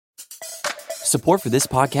Support for this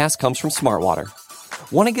podcast comes from Smartwater.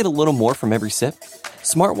 Want to get a little more from every sip?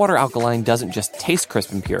 Smartwater Alkaline doesn't just taste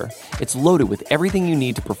crisp and pure, it's loaded with everything you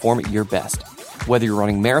need to perform at your best, whether you're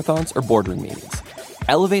running marathons or boardroom meetings.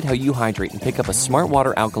 Elevate how you hydrate and pick up a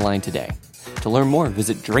Smartwater Alkaline today. To learn more,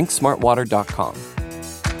 visit drinksmartwater.com.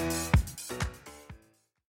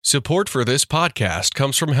 Support for this podcast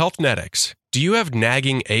comes from Healthnetics. Do you have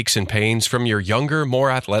nagging aches and pains from your younger,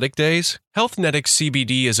 more athletic days? Healthnetics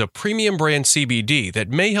CBD is a premium brand CBD that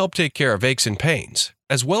may help take care of aches and pains,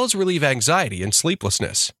 as well as relieve anxiety and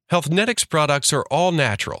sleeplessness. Healthnetics products are all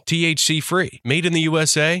natural, THC-free, made in the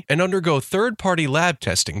USA, and undergo third-party lab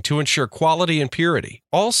testing to ensure quality and purity.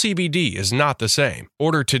 All CBD is not the same.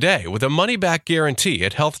 Order today with a money-back guarantee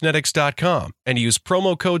at healthnetics.com and use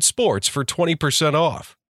promo code SPORTS for 20%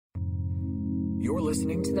 off. You're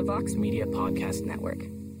listening to the Vox Media Podcast Network.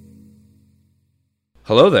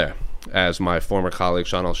 Hello there, as my former colleague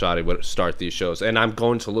Sean El-Shadi would start these shows. And I'm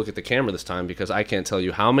going to look at the camera this time because I can't tell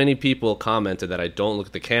you how many people commented that I don't look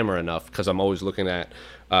at the camera enough because I'm always looking at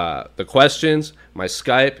the questions, my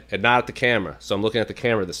Skype, and not at the camera. So I'm looking at the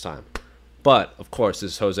camera this time. But, of course,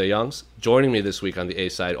 this is Jose Youngs. Joining me this week on the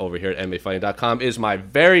A-side over here at MMAfighting.com is my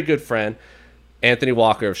very good friend, Anthony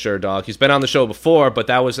Walker of Sherdog. He's been on the show before, but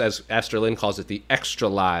that was, as Esther Lynn calls it, the extra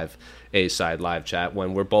live A-side live chat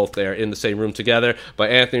when we're both there in the same room together. But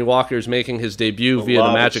Anthony Walker is making his debut via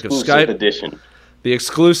the magic of Skype. Edition. The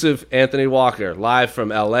exclusive Anthony Walker, live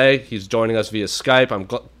from L.A. He's joining us via Skype. I'm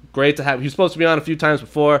great to have him. He's supposed to be on a few times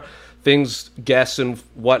before. Guests and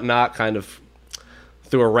whatnot kind of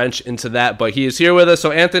threw a wrench into that. But he is here with us. So,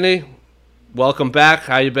 Anthony, welcome back.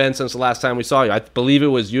 How you been since the last time we saw you? I believe it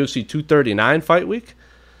was UFC 239 fight week.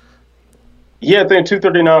 Yeah, I think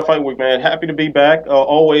 239 fight week, man. Happy to be back.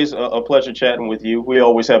 Always a pleasure chatting with you. We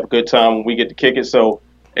always have a good time when we get to kick it. So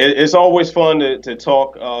it's always fun to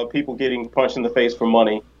talk people getting punched in the face for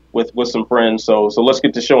money with some friends. So let's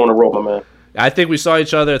get the show on the road, my man. I think we saw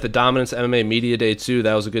each other at the Dominance MMA Media Day, too.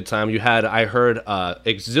 That was a good time. You had, I heard,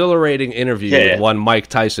 exhilarating interview with one Mike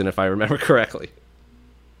Tyson, if I remember correctly.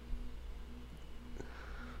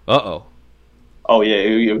 Uh-oh. Oh, yeah,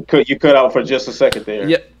 you cut out for just a second there.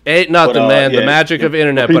 Yeah, ain't nothing, man. The magic of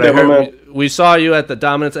internet. But I heard we saw you at the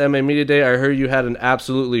Dominance MMA Media Day. I heard you had an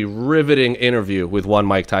absolutely riveting interview with one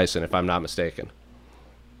Mike Tyson, if I'm not mistaken.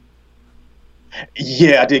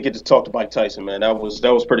 Yeah, I did get to talk to Mike Tyson, man. That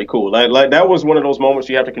was pretty cool. Like that was one of those moments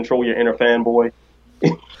you have to control your inner fanboy.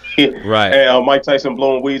 Right. And Mike Tyson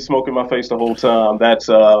blowing weed, smoking my face the whole time. That's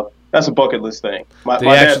a bucket list thing. My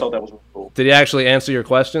dad thought that was really cool. Did he actually answer your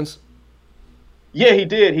questions? Yeah, he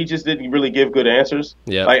did. He just didn't really give good answers.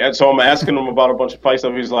 Yeah. So I'm asking him about a bunch of fights.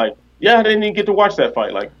 And he's like, "Yeah, I didn't even get to watch that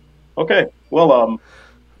fight." Like, okay, well,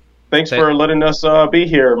 thanks for letting us be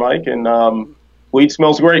here, Mike. And weed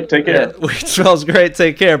smells great. Take care. Yeah, weed smells great.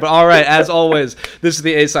 Take care. But all right, as always, this is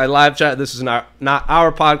the A-Side Live Chat. This is not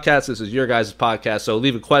our podcast. This is your guys' podcast. So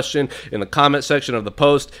leave a question in the comment section of the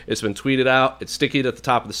post. It's been tweeted out. It's sticky at the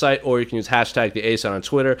top of the site, or you can use hashtag the A-Side on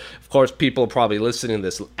Twitter. Of course, people are probably listening to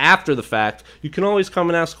this after the fact. You can always come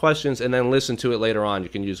and ask questions and then listen to it later on. You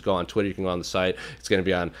can go on Twitter. You can go on the site. It's going to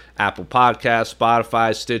be on Apple Podcasts,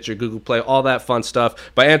 Spotify, Stitcher, Google Play, all that fun stuff.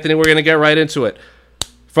 But Anthony, we're going to get right into it.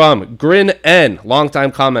 From Grin N,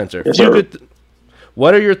 longtime commenter. Yes,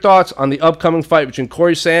 what are your thoughts on the upcoming fight between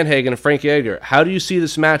Corey Sandhagen and Frankie Edgar? How do you see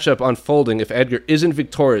this matchup unfolding if Edgar isn't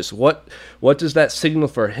victorious? What does that signal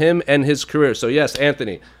for him and his career? So yes,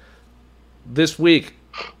 Anthony, this week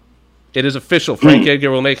it is official. Frankie Edgar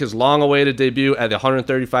will make his long-awaited debut at the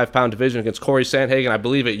 135-pound division against Corey Sandhagen, I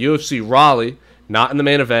believe at UFC Raleigh, not in the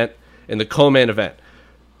main event, in the co-main event.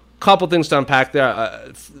 Couple things to unpack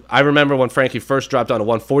there. I remember when Frankie first dropped down to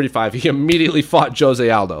 145, he immediately fought Jose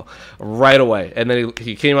Aldo right away. And then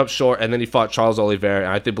he came up short, and then he fought Charles Oliveira.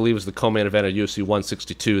 And I believe it was the co-main event at UFC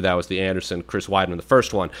 162. That was the Anderson-Chris Weidman, the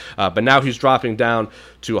first one. But now he's dropping down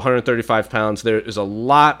to 135 pounds. There is a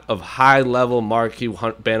lot of high-level marquee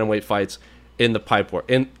bantamweight fights in the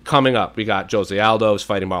pipeline. Coming up, we got Jose Aldo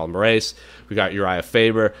fighting Marlon Moraes. We got Uriah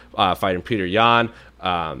Faber fighting Peter Yan.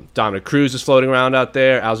 Dominic Cruz is floating around out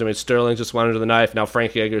there. Aljamain Sterling just went under the knife. Now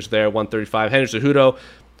Frankie Edgar's there, 135. Henry Cejudo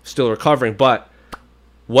still recovering. But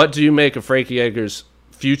what do you make of Frankie Edgar's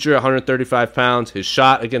future, 135 pounds, his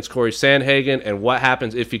shot against Corey Sandhagen, and what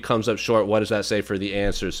happens if he comes up short? What does that say for the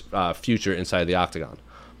Answer's future inside the octagon?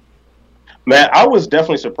 Man, I was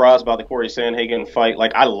definitely surprised by the Corey Sandhagen fight.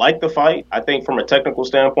 Like, I like the fight. I think from a technical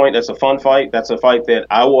standpoint, that's a fun fight. That's a fight that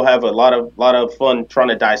I will have a lot of fun trying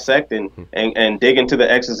to dissect and dig into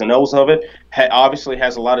the X's and O's of it. Obviously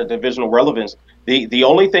has a lot of divisional relevance. The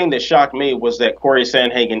only thing that shocked me was that Corey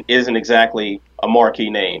Sandhagen isn't exactly a marquee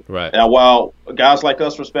name. Right. Now, while guys like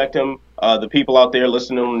us respect him, the people out there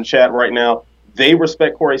listening on the chat right now, they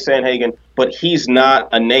respect Corey Sandhagen, but he's not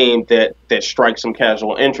a name that strikes some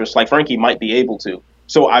casual interest like Frankie might be able to.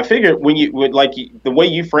 So I figured the way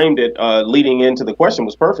you framed it leading into the question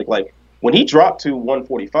was perfect. Like, when he dropped to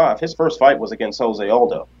 145, his first fight was against Jose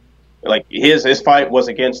Aldo. Like, his fight was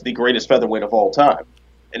against the greatest featherweight of all time.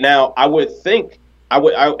 And now I would think,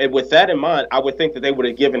 with that in mind, I would think that they would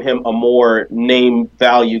have given him a more name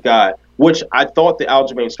value guy, which I thought the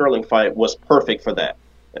Aljamain Sterling fight was perfect for that.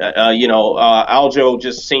 Aljo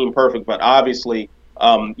just seemed perfect, but obviously,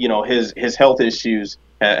 his health issues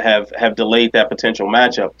have delayed that potential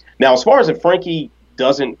matchup. Now, as far as if Frankie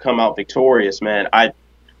doesn't come out victorious, man,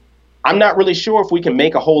 I'm not really sure if we can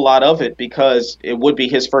make a whole lot of it because it would be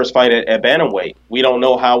his first fight at bantamweight. We don't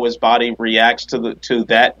know how his body reacts to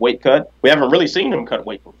that weight cut. We haven't really seen him cut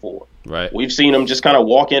weight before. Right. We've seen him just kind of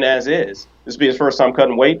walk in as is. This will be his first time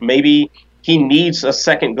cutting weight. Maybe he needs a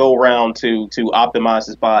second go round to optimize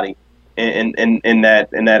his body in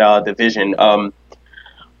that division.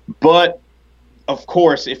 But of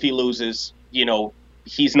course, if he loses,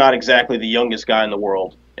 he's not exactly the youngest guy in the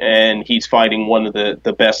world, and he's fighting one of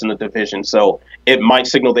the best in the division. So it might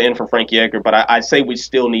signal the end for Frankie Edgar, but I'd say we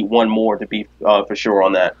still need one more to be for sure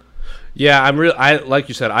on that. Yeah, I like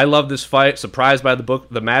you said, I love this fight. Surprised by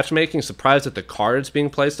the matchmaking, surprised at the cards being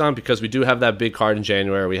placed on, because we do have that big card in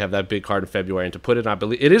January, we have that big card in February, and to put it, I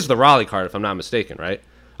believe it is the Raleigh card, if I'm not mistaken, right?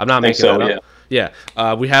 I'm not making that up. Yeah.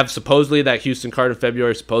 We have supposedly that Houston card in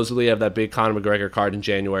February, supposedly have that big Conor McGregor card in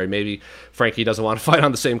January. Maybe Frankie doesn't want to fight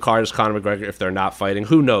on the same card as Conor McGregor if they're not fighting.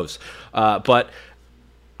 Who knows? But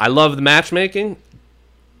I love the matchmaking.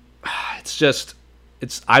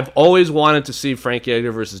 I've always wanted to see Frankie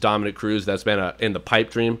Edgar versus Dominick Cruz. That's been in the pipe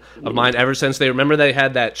dream of mine ever since they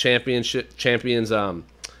had that champions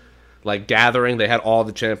gathering. They had all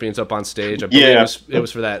the champions up on stage. I believe it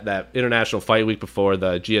was for that International Fight Week before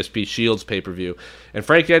the GSP Shields pay-per-view. And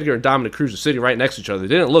Frankie Edgar and Dominick Cruz were sitting right next to each other. They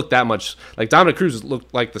didn't look that much like Dominick Cruz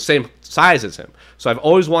looked like the same size as him. So I've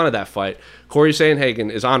always wanted that fight. Corey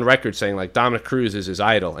Sandhagen is on record saying like Dominick Cruz is his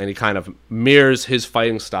idol, and he kind of mirrors his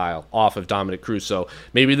fighting style off of Dominick Cruz. So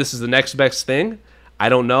maybe this is the next best thing. I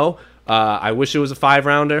don't know. I wish it was a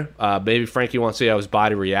 5-rounder. Maybe Frankie wants to see how his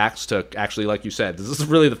body reacts to actually, like you said, this is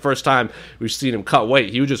really the first time we've seen him cut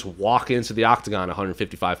weight. He would just walk into the octagon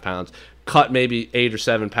 155 pounds, cut maybe 8 or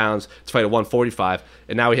 7 pounds to fight at 145,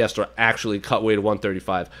 and now he has to actually cut weight at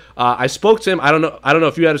 135. I spoke to him. I don't know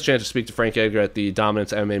if you had a chance to speak to Frank Edgar at the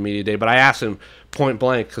Dominance MMA Media Day, but I asked him point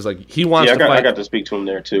blank because he wants to fight. I got to speak to him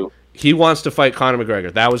there too. He wants to fight Conor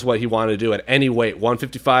McGregor. That was what he wanted to do at any weight,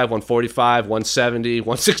 155, 145, 170,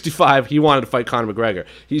 165. He wanted to fight Conor McGregor.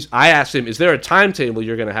 I asked him, is there a timetable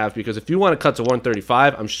you're going to have? Because if you want to cut to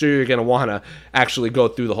 135, I'm sure you're going to want to actually go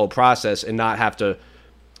through the whole process and not have to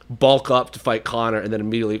bulk up to fight Conor and then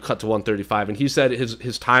immediately cut to 135. And he said his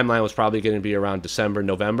timeline was probably going to be around December,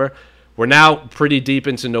 November. We're now pretty deep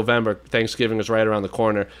into November. Thanksgiving is right around the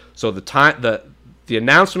corner. So the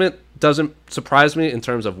announcement doesn't surprise me in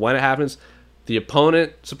terms of when it happens. The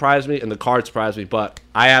opponent surprised me, and the card surprised me. But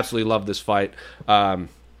I absolutely love this fight. Again,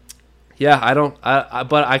 I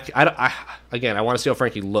want to see how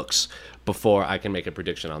Frankie looks before I can make a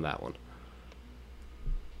prediction on that one.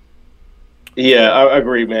 Yeah, I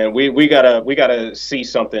agree, man. We gotta see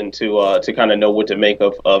something to kind of know what to make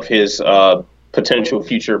of his potential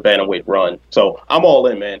future bantamweight run. So I'm all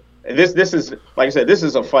in, man. This is, like I said, this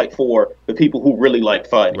is a fight for the people who really like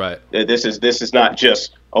fighting. Right. This is not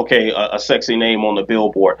just a sexy name on the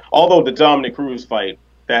billboard. Although the Dominick Cruz fight,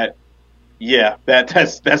 that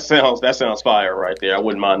sounds fire right there. I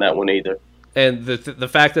wouldn't mind that one either. And the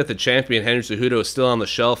fact that the champion Henry Cejudo is still on the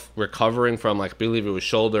shelf recovering from, I believe it was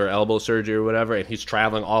shoulder or elbow surgery or whatever, and he's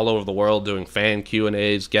traveling all over the world doing fan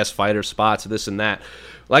Q&As, guest fighter spots, this and that.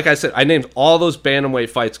 Like I said, I named all those bantamweight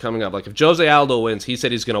fights coming up. Like if Jose Aldo wins, he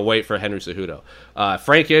said he's going to wait for Henry Cejudo.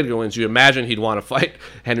 Frank Edgar wins, you imagine he'd want to fight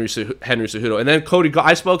Henry Cejudo. And then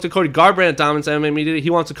I spoke to Cody Garbrandt at Dominance MMA Media. He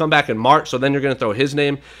wants to come back in March, so then you're going to throw his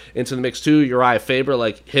name into the mix too. Uriah Faber,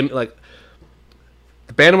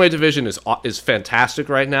 the bantamweight division is fantastic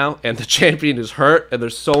right now, and the champion is hurt, and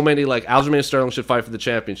there's so many, Aljamain Sterling should fight for the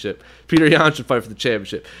championship. Peter Yan should fight for the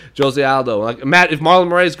championship. Jose Aldo. If Marlon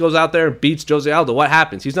Moraes goes out there and beats Jose Aldo, what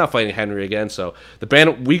happens? He's not fighting Henry again, so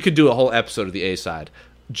we could do a whole episode of the A-side.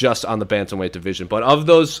 just on the bantamweight division. But of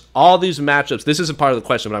those, all these matchups, this isn't part of the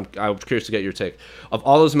question, but I'm curious to get your take. Of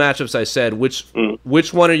all those matchups I said, which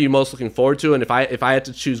one are you most looking forward to? And if I had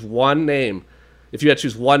to choose one name, if you had to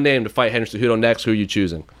choose one name to fight Henry Cejudo next, who are you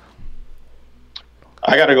choosing?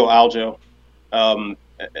 I got to go Aljo.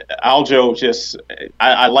 Aljo just,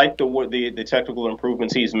 I like the technical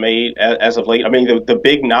improvements he's made as of late. I mean, the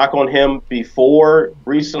big knock on him before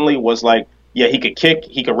recently was like, yeah, he could kick,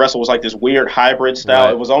 he could wrestle. It was like this weird hybrid style.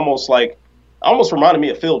 Right. It was almost reminded me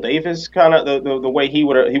of Phil Davis, kind of the way he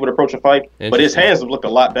would approach a fight. But his hands have looked a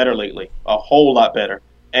lot better lately, a whole lot better.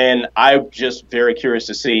 And I'm just very curious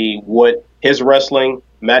to see what his wrestling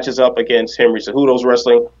matches up against Henry Cejudo's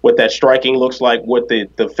wrestling, what that striking looks like, what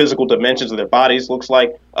the physical dimensions of their bodies looks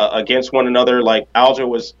like against one another. Like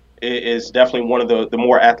Aljo is definitely one of the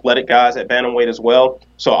more athletic guys at bantamweight as well.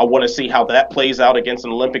 So I want to see how that plays out against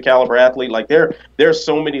an Olympic caliber athlete. Like there's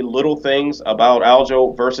so many little things about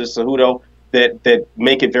Aljo versus Cejudo that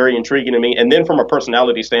make it very intriguing to me. And then from a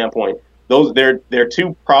personality standpoint, they're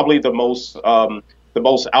two probably the most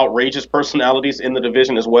outrageous personalities in the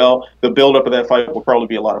division as well. The build-up of that fight will probably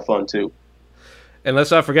be a lot of fun, too. And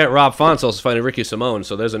let's not forget, Rob Font's also fighting Ricky Simone,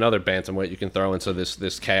 so there's another bantamweight you can throw into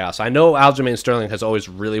this chaos. I know Aljamain Sterling has always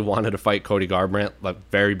really wanted to fight Cody Garbrandt, like,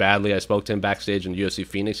 very badly. I spoke to him backstage in UFC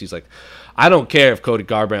Phoenix. He's like, I don't care if Cody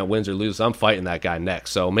Garbrandt wins or loses. I'm fighting that guy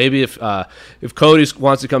next. So maybe if Cody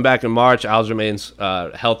wants to come back in March, Aljamain's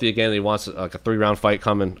healthy again, and he wants like a 3-round fight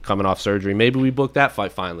coming off surgery, maybe we book that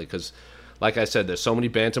fight finally, because like I said, there's so many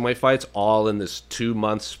bantamweight fights all in this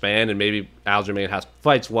 2-month span, and maybe Aljamain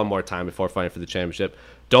fights one more time before fighting for the championship.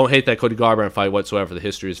 Don't hate that Cody Garbrandt fight whatsoever. The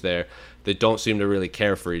history is there. They don't seem to really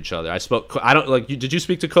care for each other. Did you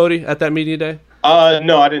speak to Cody at that media day?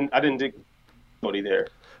 No, I didn't dig Cody there.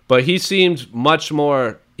 But he seemed much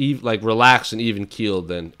more relaxed and even keeled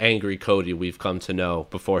than angry Cody we've come to know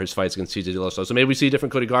before his fights against CJ DeLoso. So maybe we see a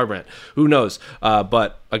different Cody Garbrandt. Who knows?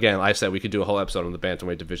 But again, I said we could do a whole episode on the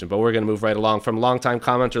bantamweight division. But we're going to move right along from longtime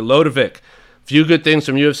commenter Lodovic. Few good things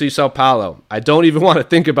from UFC Sao Paulo. I don't even want to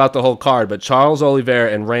think about the whole card, but Charles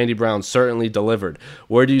Oliveira and Randy Brown certainly delivered.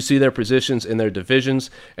 Where do you see their positions in their divisions,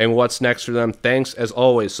 and what's next for them? Thanks as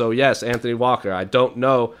always. So yes, Anthony Walker, I don't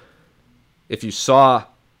know if you saw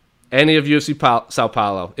any of UFC Sao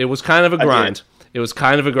Paulo. It was kind of a grind. It was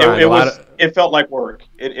kind of a grind. It felt like work.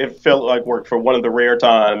 It felt like work for one of the rare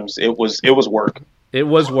times. It was work. It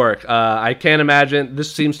was work. I can't imagine.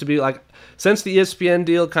 This seems to be like, since the ESPN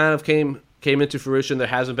deal kind of came into fruition, there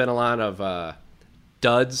hasn't been a lot of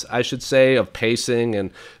duds, I should say, of pacing,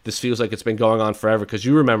 and this feels like it's been going on forever, because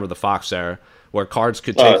you remember the Fox era where cards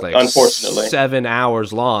could take unfortunately 7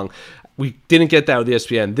 hours long. We didn't get that with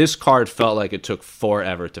ESPN. This card felt like it took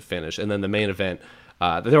forever to finish. And then the main event,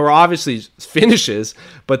 there were obviously finishes,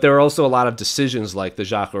 but there were also a lot of decisions like the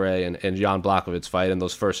Jacare and Jan Blachowicz fight and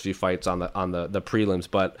those first few fights on the prelims.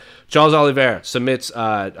 But Charles Oliveira submits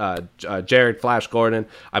Jared Flash Gordon.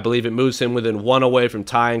 I believe it moves him within 1 away from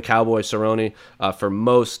tying Cowboy Cerrone for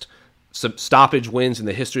most stoppage wins in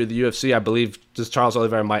the history of the UFC. I believe Charles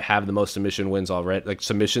Oliveira might have the most submission wins already, like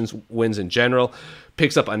submissions wins in general.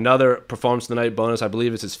 Picks up another performance of the night bonus. I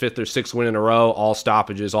believe it's his 5th or 6th win in a row. All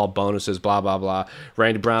stoppages, all bonuses, blah blah blah.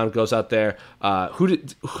 Randy Brown goes out there.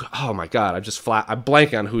 Oh my God, I'm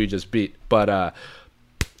blanking on who he just beat. But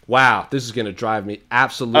wow, this is gonna drive me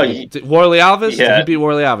absolutely. Warley Alves? Yeah. He beat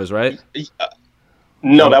Warley Alves, right?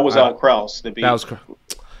 No, that was Krause. That was Krause.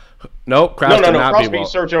 No, Krause did not Krause beat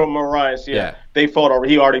Sergio Moraes. Yeah. They fought over.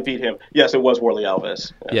 He already beat him. Yes, it was Warley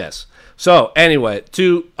Alves. Yeah. Yes. So anyway,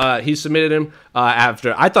 he submitted him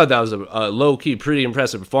after. I thought that was a low key, pretty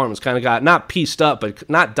impressive performance. Kind of got not pieced up, but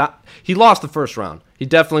he lost the first round. He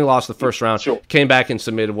definitely lost the first round. Sure. Came back and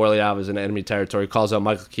submitted Warley Alves in enemy territory. Calls out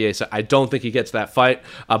Michael Chiesa. I don't think he gets that fight.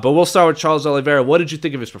 But we'll start with Charles Oliveira. What did you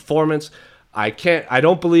think of his performance? I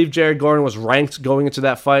don't believe Jared Gordon was ranked going into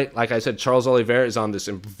that fight. Like I said, Charles Oliveira is on this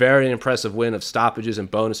very impressive win of stoppages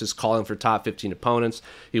and bonuses, calling for top 15 opponents.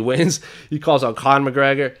 He wins. He calls out Conor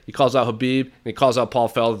McGregor. He calls out Khabib. And he calls out Paul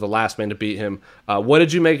Felder, the last man to beat him. What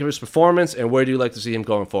did you make of his performance, and where do you like to see him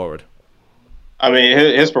going forward? I mean,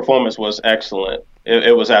 his performance was excellent.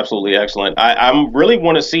 It was absolutely excellent. I really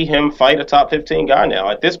want to see him fight a top 15 guy now.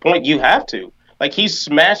 At this point, you have to. Like, he's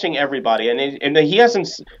smashing everybody, and he hasn't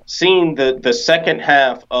seen the second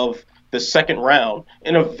half of the second round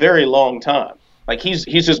in a very long time. Like, he's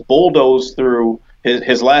just bulldozed through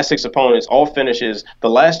his last 6 opponents, all finishes, the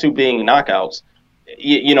last 2 being knockouts.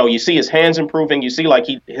 You see his hands improving. You see, like,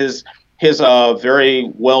 his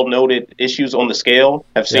very well-noted issues on the scale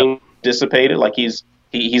have seemed dissipated. Like, he's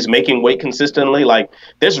He's making weight consistently. Like,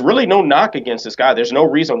 there's really no knock against this guy. There's no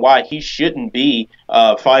reason why he shouldn't be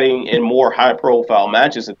fighting in more high-profile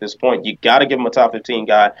matches at this point. You got to give him a top 15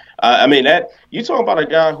 guy. I mean, that you talk about a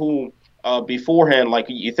guy who beforehand, like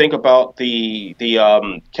you think about the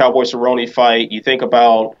Cowboy Cerrone fight. You think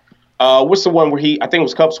about what's the one where I think it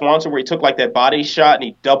was Cub Swanson, where he took like that body shot and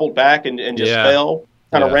he doubled back and just fell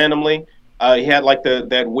kind of randomly. He had like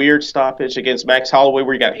that weird stoppage against Max Holloway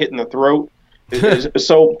where he got hit in the throat.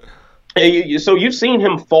 So you've seen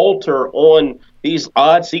him falter on these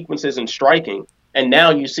odd sequences in striking, and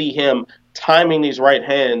now you see him timing these right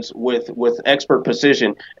hands with expert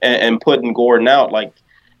precision and putting Gordon out. Like,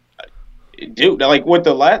 dude, like with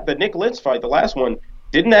the Nick Litz fight, the last one,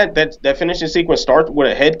 didn't that finishing sequence start with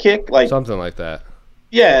a head kick? Like something like that.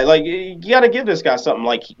 Yeah, like you got to give this guy something.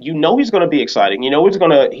 Like, you know, he's going to be exciting. You know, he's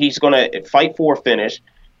going to fight for a finish.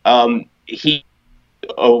 He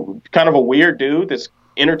kind of a weird dude that's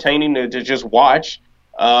entertaining to just watch.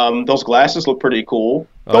 Those glasses look pretty cool.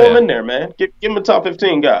 Throw him in there, man. Give him a top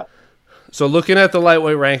 15 guy. So looking at the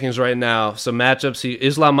lightweight rankings right now, some matchups.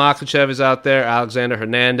 Islam Makhachev is out there. Alexander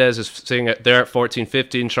Hernandez is sitting there at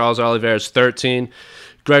 14-15. Charles Oliveira is 13.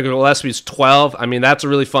 Gregor Gillespie's 12. I mean, that's a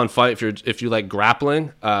really fun fight if you like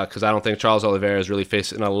grappling, because I don't think Charles Oliveira has really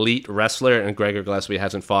faced an elite wrestler, and Gregor Gillespie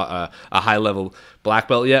hasn't fought a high-level black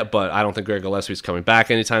belt yet, but I don't think Gregor Gillespie's coming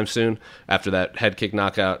back anytime soon after that head kick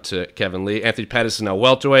knockout to Kevin Lee. Anthony Pettis is now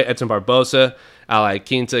welterweight. Edson Barbosa, Ali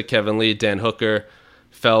Quinta, Kevin Lee, Dan Hooker,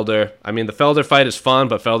 Felder. I mean, the Felder fight is fun,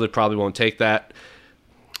 but Felder probably won't take that.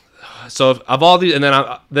 So of all these, and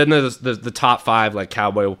then there's the top five, like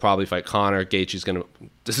Cowboy will probably fight Conor. Gaethje's going to –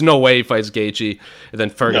 there's no way he fights Gaethje. And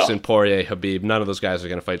then Ferguson, Poirier, Khabib. None of those guys are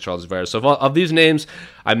going to fight Charles Oliveira. So of these names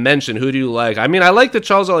I mentioned, who do you like? I mean, I like the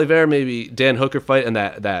Charles Oliveira, maybe Dan Hooker fight, and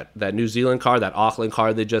that New Zealand card, that Auckland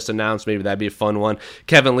card they just announced. Maybe that'd be a fun one.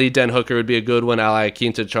 Kevin Lee, Dan Hooker would be a good one. Ali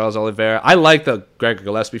Quinta, Charles Oliveira. I like the Gregor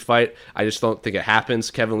Gillespie fight. I just don't think it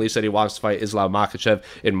happens. Kevin Lee said he wants to fight Islam Makhachev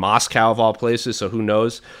in Moscow, of all places, so who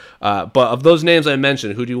knows? But of those names I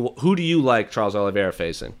mentioned, who do you like Charles Oliveira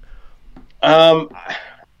facing?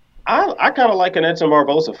 I kind of like an Edson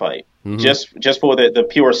Barbosa fight, just for the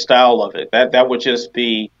pure style of it. That would just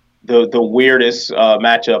be the weirdest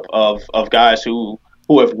matchup of guys who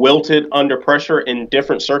have wilted under pressure in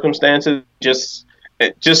different circumstances. Just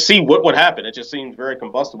see what would happen. It just seems very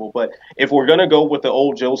combustible. But if we're gonna go with the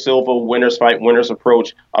old Joe Silva winners fight, winners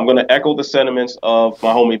approach, I'm gonna echo the sentiments of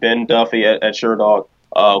my homie Ben Duffy at Sherdog,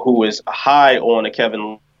 who is high on a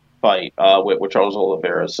Kevin fight with Charles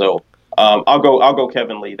Oliveira. So. I'll go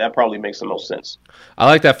Kevin Lee. That probably makes the most sense. I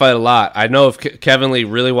like that fight a lot. I know if Kevin Lee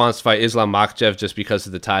really wants to fight Islam Makhachev just because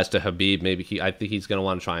of the ties to Khabib, I think he's going to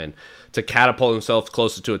want to try and to catapult himself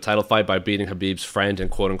closer to a title fight by beating Khabib's friend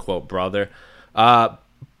and quote unquote brother. But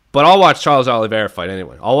I'll watch Charles Oliveira fight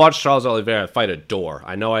anyway. I'll watch Charles Oliveira fight a door.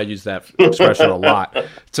 I know I use that expression a lot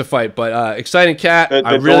to fight, but exciting cat. The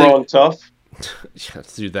door on tough. Yeah,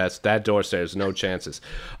 dude, that door says no chances.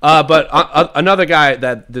 But another guy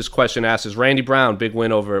that this question asks is Randy Brown, big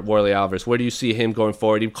win over Warley Alvarez. Where do you see him going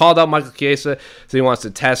forward? He called out Michael Chiesa, so he wants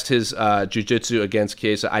to test his jiu-jitsu against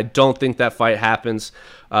Chiesa. I don't think that fight happens.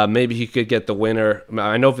 Maybe he could get the winner.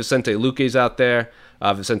 I know Vicente Luque's out there.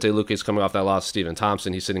 Vicente Luque's coming off that loss to Stephen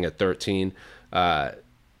Thompson. He's sitting at 13.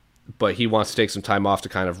 But he wants to take some time off to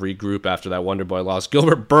kind of regroup after that Wonder Boy loss.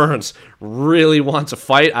 Gilbert Burns really wants a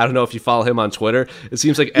fight. I don't know if you follow him on Twitter. It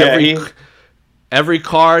seems like every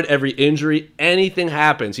card, every injury, anything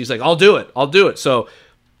happens, he's like, I'll do it. So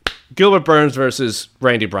Gilbert Burns versus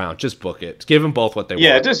Randy Brown, just book it. Give them both what they want.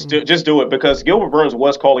 Yeah, just do it, because Gilbert Burns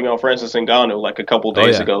was calling out Francis Ngannou like a couple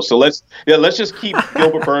days ago. So let's just keep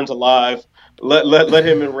Gilbert Burns alive. Let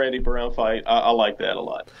him and Randy Brown fight. I like that a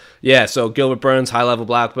lot. Yeah, so Gilbert Burns, high-level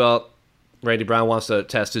black belt. Randy Brown wants to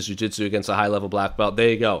test his jiu-jitsu against a high-level black belt. There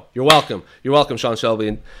you go. You're welcome. You're welcome, Sean Shelby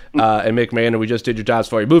and Mick Maynard. We just did your jobs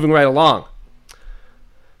for you. Moving right along.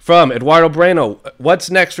 From Eduardo Breno,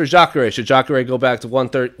 what's next for Jacare? Should Jacare go back to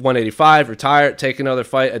 185, retire, take another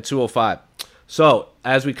fight at 205? So,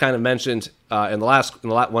 as we kind of mentioned one of the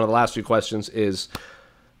last few questions is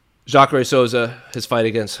Jacare Souza, his fight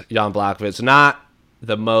against Jan Blachowicz, not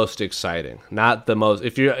the most exciting. Not the most.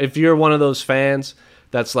 If you're one of those fans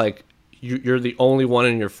that's like you're the only one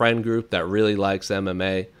in your friend group that really likes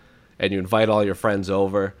MMA, and you invite all your friends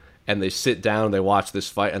over, and they sit down and they watch this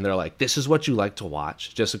fight, and they're like, "This is what you like to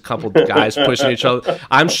watch." Just a couple guys pushing each other.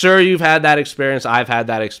 I'm sure you've had that experience. I've had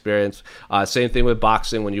that experience. Same thing with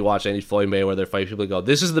boxing. When you watch any Floyd Mayweather fight, people go,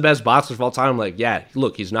 "This is the best boxer of all time." I'm like, yeah,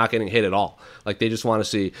 look, he's not getting hit at all. Like, they just want to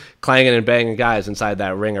see clanging and banging guys inside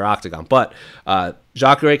that ring or octagon. But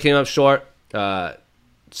Jacare came up short.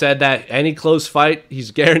 said that any close fight,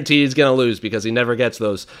 he's guaranteed he's going to lose because he never gets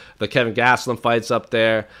the Kevin Gastelum fights up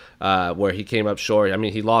there where he came up short. I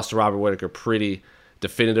mean, he lost to Robert Whittaker pretty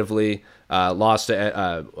definitively, lost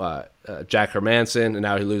to Jack Hermanson, and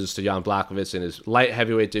now he loses to Jan Blachowicz in his light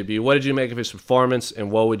heavyweight debut. What did you make of his performance, and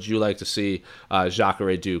what would you like to see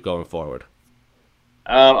Jacare do going forward?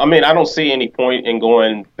 I mean, I don't see any point in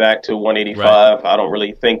going back to 185. Right. I don't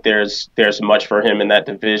really think there's much for him in that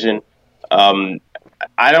division.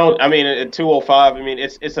 I mean, at 205, I mean,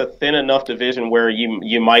 it's a thin enough division where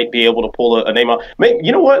you might be able to pull a name out.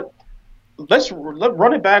 You know what? Let's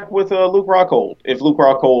run it back with Luke Rockhold. If Luke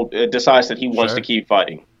Rockhold decides that he wants to keep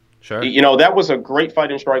fighting, sure. You know, that was a great fight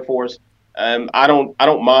in Strikeforce. I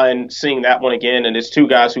don't mind seeing that one again. And it's two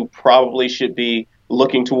guys who probably should be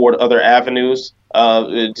looking toward other avenues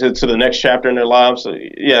to the next chapter in their lives. So,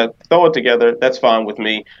 yeah, throw it together. That's fine with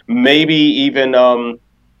me. Maybe even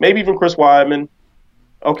Chris Weidman.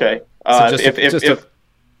 Okay.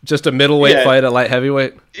 Just a middleweight fight at light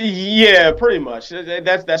heavyweight. Yeah, pretty much.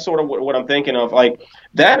 That's sort of what I'm thinking of. Like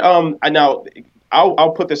that. Now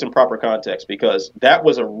I'll put this in proper context because that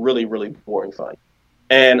was a really, really boring fight,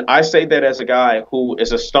 and I say that as a guy who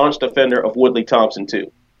is a staunch defender of Woodley Thompson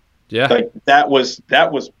too. Yeah, like that was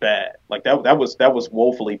bad. Like that was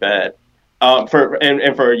woefully bad. For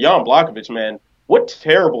Jan Blachowicz, man. What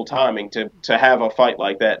terrible timing to have a fight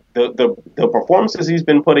like that. The performances he's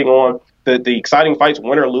been putting on, the exciting fights,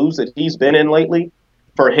 win or lose, that he's been in lately,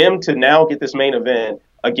 for him to now get this main event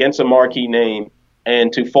against a marquee name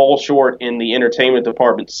and to fall short in the entertainment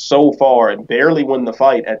department so far and barely win the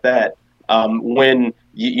fight at that, when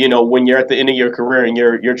you're at the end of your career and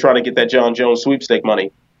you're trying to get that John Jones sweepstake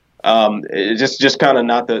money, it's just kind of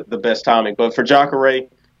not the best timing. But for Jacare,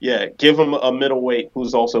 yeah, give him a middleweight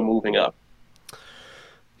who's also moving up.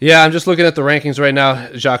 Yeah, I'm just looking at the rankings right now.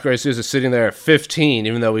 Jacare Souza is sitting there at 15,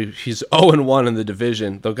 even though he's 0-1 in the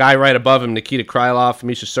division. The guy right above him, Nikita Krylov,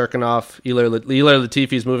 Misha Serkinov, Ilir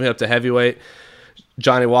Latifi is moving up to heavyweight.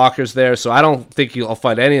 Johnny Walker's there, so I don't think he'll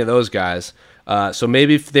fight any of those guys. So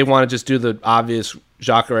maybe if they want to just do the obvious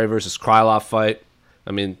Jacare versus Krylov fight,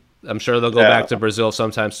 I mean, I'm sure they'll go back to Brazil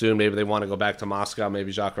sometime soon. Maybe they want to go back to Moscow.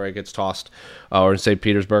 Maybe Jacare gets tossed, or in St.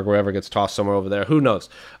 Petersburg, wherever, gets tossed somewhere over there. Who knows?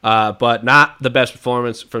 But not the best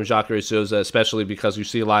performance from Jacare Souza, especially because you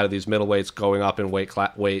see a lot of these middleweights going up in weight,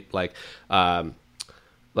 like the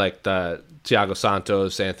Thiago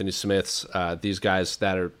Santos, Anthony Smiths, these guys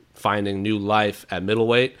that are finding new life at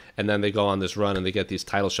middleweight, and then they go on this run and they get these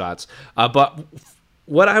title shots. But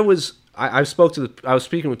what I was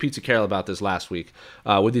speaking with Pizza Carroll about this last week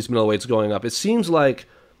with these middleweights going up. It seems like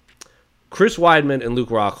Chris Weidman and Luke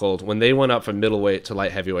Rockhold, when they went up from middleweight to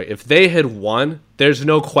light heavyweight, if they had won, there's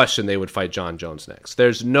no question they would fight John Jones next.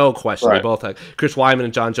 There's no question. Right. They both had. Chris Weidman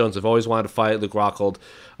and John Jones have always wanted to fight. Luke Rockhold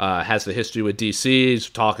has the history with DC. He's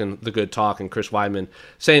talking the good talk, and Chris Weidman,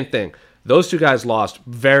 same thing. Those two guys lost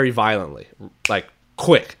very violently, like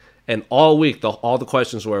quick. And all week, all the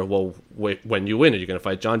questions were, well, when you win, are you going to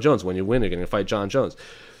fight John Jones? When you win, are you going to fight John Jones?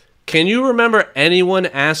 Can you remember anyone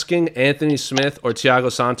asking Anthony Smith or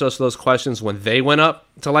Thiago Santos those questions when they went up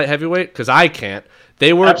to light heavyweight? Because I can't.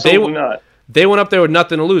 Absolutely not. They went up there with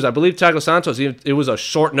nothing to lose. I believe Thiago Santos, it was a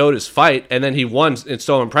short notice fight, and then he won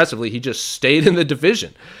so impressively. He just stayed in the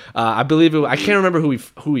division. I believe I can't remember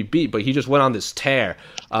who he beat, but he just went on this tear.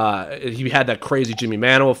 He had that crazy Jimmy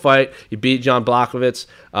Manuel fight. He beat Jan Blachowicz.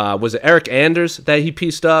 Was it Eric Anders that he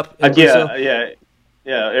pieced up? Yeah,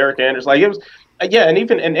 Eric Anders. Like it was.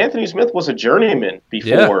 And Anthony Smith was a journeyman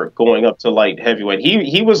before going up to light heavyweight.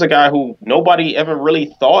 He was a guy who nobody ever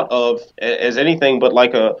really thought of as anything but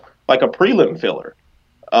like a prelim filler.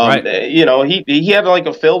 Right. You know, he had like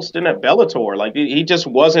a failed stint at Bellator. Like he just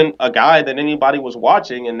wasn't a guy that anybody was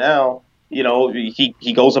watching, and now, you know,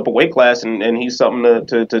 he goes up a weight class and he's something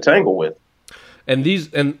to tangle with. And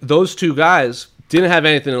those two guys didn't have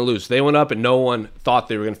anything to lose. They went up and no one thought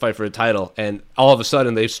they were going to fight for a title, and all of a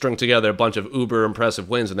sudden they've strung together a bunch of uber impressive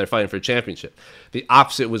wins and they're fighting for a championship. The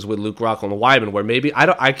opposite was with Luke Rockhold and Weidman, where maybe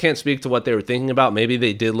I can't speak to what they were thinking about. Maybe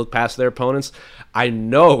they did look past their opponents. I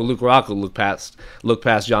know Luke Rockhold looked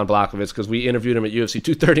past Jan Blachowicz because we interviewed him at UFC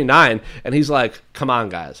 239, and he's like, "Come on,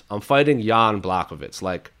 guys, I'm fighting Jan Blachowicz.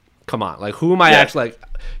 Like, come on, like who am I actually like?"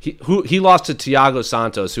 He lost to Thiago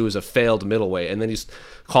Santos, who was a failed middleweight, and then he's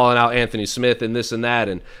calling out Anthony Smith and this and that,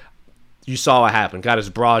 and you saw what happened. Got his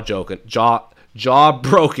jaw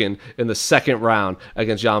broken in the second round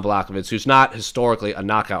against Jan Blachowicz, who's not historically a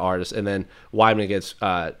knockout artist, and then Weidman gets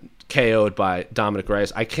KO'd by Dominic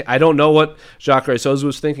Reyes. I don't know what Jacare Souza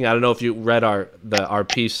was thinking. I don't know if you read our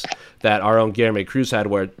piece that our own Guilherme Cruz had,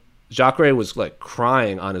 where Jacare was like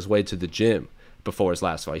crying on his way to the gym before his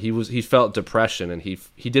last fight. He felt depression, and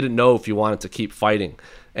he didn't know if he wanted to keep fighting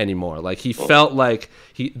anymore. Like he felt like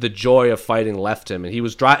the joy of fighting left him, and he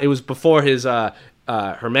was it was before his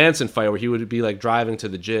Hermanson fight where he would be like driving to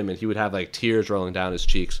the gym and he would have like tears rolling down his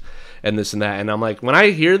cheeks and this and that. And I'm like, when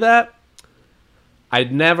I hear that,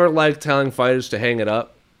 I'd never like telling fighters to hang it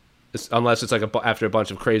up unless it's like after a bunch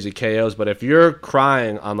of crazy KOs. But if you're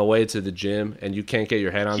crying on the way to the gym and you can't get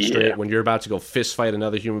your head on straight when you're about to go fist fight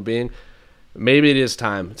another human being, maybe it is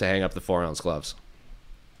time to hang up the 4-ounce gloves.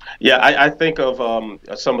 Yeah, I think of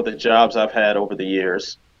some of the jobs I've had over the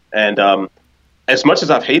years, and as much as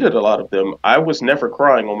I've hated a lot of them, I was never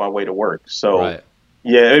crying on my way to work. So,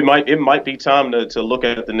 yeah, it might be time to look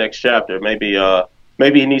at the next chapter. Maybe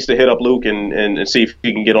he needs to hit up Luke and see if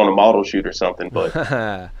he can get on a model shoot or something. But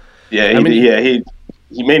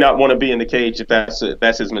he may not want to be in the cage if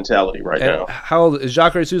that's his mentality right now. How old is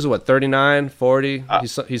Jacare Souza? What, 39, 40?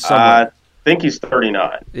 He's somewhere. I think he's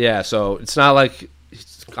 39. Yeah, so it's not like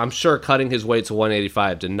I'm sure cutting his weight to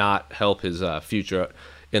 185 did not help his future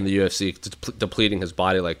in the UFC, depleting his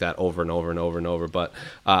body like that over and over and over and over. But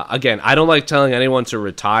again, I don't like telling anyone to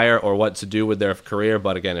retire or what to do with their career.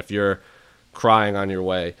 But again, if you're crying on your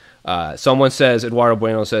way, someone says, Eduardo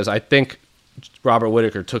Bueno says, I think Robert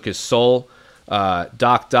Whittaker took his soul.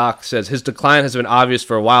 Doc says his decline has been obvious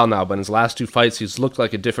for a while now, but in his last 2 fights, he's looked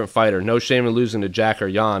like a different fighter. No shame in losing to Jack or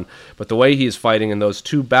Jan, but the way he is fighting in those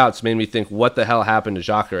 2 bouts made me think, what the hell happened to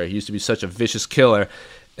Jacare? He used to be such a vicious killer,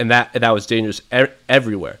 and that was dangerous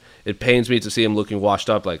everywhere. It pains me to see him looking washed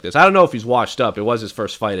up like this. I don't know if he's washed up. It was his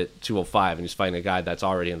first fight at 205, and he's fighting a guy that's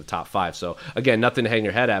already in the top 5. So, again, nothing to hang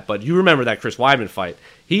your head at, but you remember that Chris Weidman fight.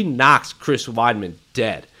 He knocks Chris Weidman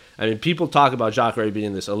dead. I mean, people talk about Jacare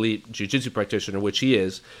being this elite jiu-jitsu practitioner, which he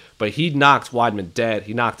is, but he knocked Weidman dead.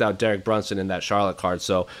 He knocked out Derek Brunson in that Charlotte card.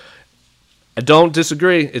 So I don't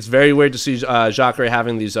disagree. It's very weird to see Jacare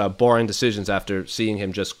having these boring decisions after seeing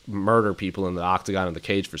him just murder people in the octagon and the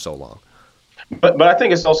cage for so long. But I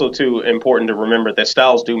think it's also, too, important to remember that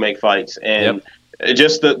styles do make fights. And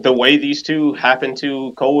just the way these two happen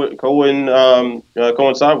to coincide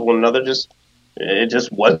with one another, it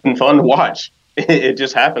just wasn't fun to watch. It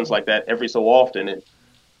just happens like that every so often. And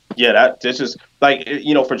that's just like,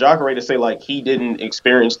 for Jacare to say like he didn't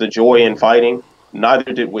experience the joy in fighting,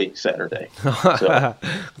 neither did we Saturday. So.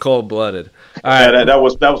 Cold-blooded. All right. That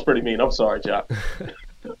was pretty mean. I'm sorry, Jock.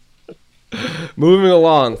 Moving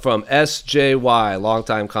along from SJY,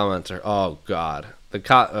 longtime commenter. Oh God,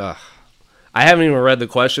 I haven't even read the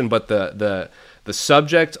question, but the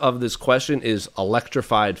subject of this question is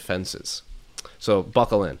electrified fences. So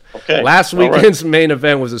buckle in. Okay. Last weekend's main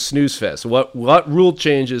event was a snooze fest. What rule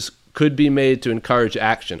changes could be made to encourage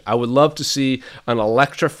action? I would love to see an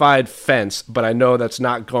electrified fence, but I know that's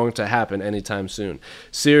not going to happen anytime soon.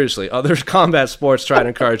 Seriously, other combat sports try to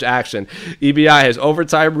encourage action. EBI has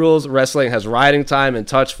overtime rules. Wrestling has riding time and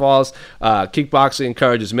touch falls. Kickboxing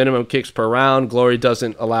encourages minimum kicks per round. Glory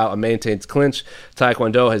doesn't allow a maintained clinch.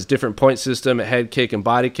 Taekwondo has different point system, head kick and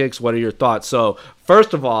body kicks. What are your thoughts? So,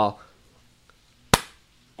 first of all,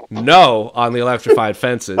 no on the electrified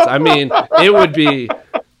fences. I mean,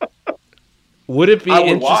 would it be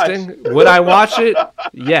interesting? Would I watch it?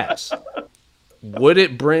 Yes. Would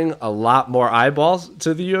it bring a lot more eyeballs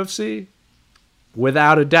to the UFC?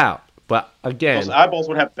 Without a doubt. But again, those eyeballs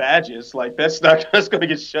would have badges. Like that's going to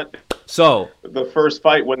get shut down. So the first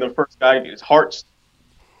fight when the first guy his heart's.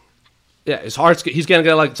 Yeah, his heart's. He's gonna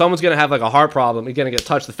get someone's gonna have a heart problem. He's gonna get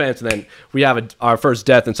touched the fence, and then we have our first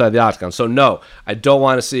death inside the octagon. So no, I don't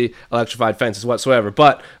want to see electrified fences whatsoever.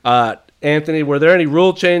 But Anthony, were there any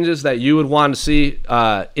rule changes that you would want to see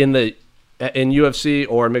in UFC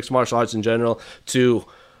or mixed martial arts in general to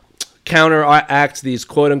counteract these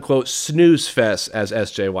quote unquote snooze fests, as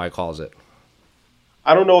SJY calls it?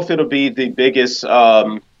 I don't know if it'll be the biggest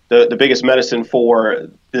the biggest medicine for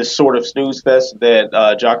this sort of snooze fest that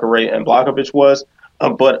Jacare and Blachowicz was.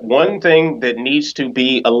 But one thing that needs to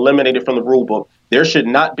be eliminated from the rule book, there should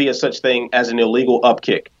not be a such thing as an illegal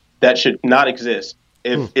upkick. That should not exist.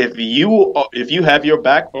 If you have your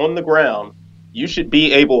back on the ground, you should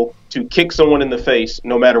be able to kick someone in the face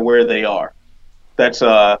no matter where they are. That's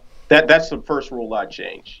the first rule I'd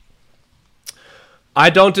change. I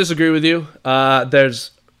don't disagree with you.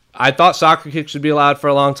 I thought soccer kicks should be allowed for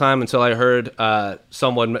a long time until I heard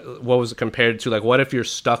someone, what was it compared to? Like, what if you're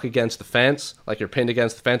stuck against the fence? Like, you're pinned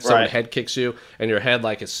against the fence, someone head kicks you, and your head,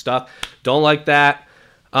 is stuck. Don't like that.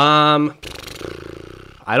 I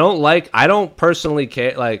don't personally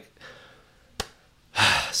care,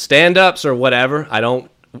 stand-ups or whatever.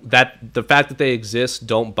 The fact that they exist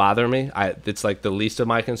don't bother me. It's, the least of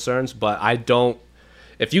my concerns, but I don't.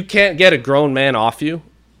 if you can't get a grown man off you,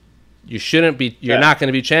 you shouldn't be. You're not going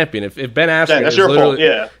to be champion. If Ben Askren that's is your literally,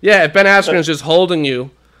 fault. Yeah. If Ben Askren is just holding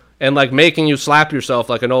you and like making you slap yourself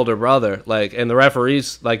like an older brother, like, and the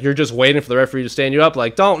referees, like, you're just waiting for the referee to stand you up,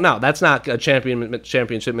 like, that's not a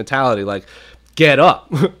championship mentality. Like, get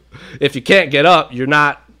up. If you can't get up, you're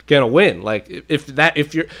not gonna win. Like, if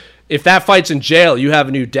that fight's in jail, you have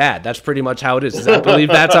a new dad. That's pretty much how it is. I believe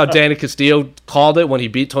that's how Danny Castillo called it when he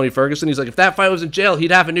beat Tony Ferguson. He's like, if that fight was in jail,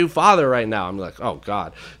 he'd have a new father right now. I'm like, oh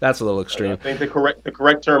God, that's a little extreme. I think the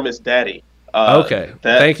correct term is daddy. Okay.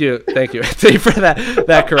 Thank you. Thank you for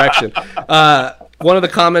that correction. One of the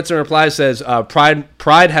comments and replies says,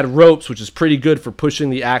 Pride had ropes, which is pretty good for pushing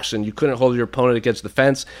the action. You couldn't hold your opponent against the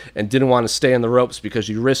fence and didn't want to stay in the ropes because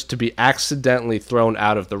you risked to be accidentally thrown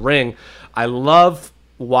out of the ring. I love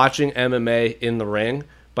watching MMA in the ring,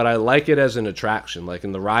 but I like it as an attraction, like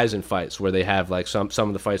in the Ryzen fights where they have like some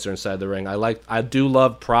of the fights are inside the ring. I do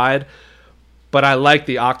love Pride. But I like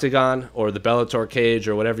the Octagon or the Bellator cage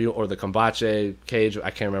or whatever or the Kombache cage. I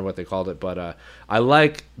can't remember what they called it, but I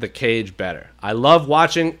like the cage better. I love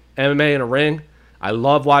watching MMA in a ring. I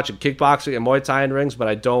love watching kickboxing and Muay Thai in rings, but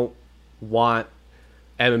I don't want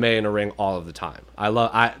MMA in a ring all of the time. I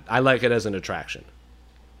like it as an attraction.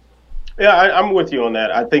 Yeah, I'm with you on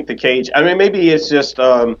that. I think the cage. I mean, maybe it's just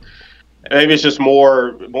more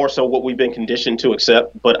so what we've been conditioned to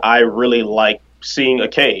accept. But I really like seeing a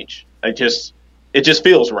cage. It just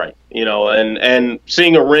feels right, and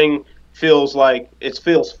seeing a ring feels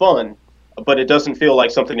fun, but it doesn't feel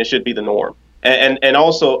like something that should be the norm. And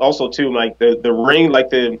also too, like the ring,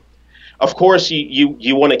 of course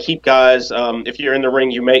you want to keep guys, if you're in the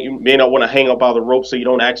ring, you may not want to hang up by the rope so you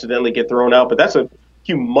don't accidentally get thrown out, but that's a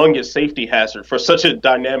humongous safety hazard for such a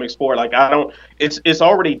dynamic sport. Like it's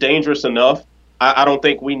already dangerous enough. I don't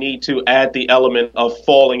think we need to add the element of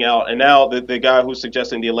falling out. And now the guy who's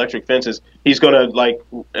suggesting the electric fences, he's going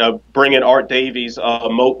to bring in Art Davies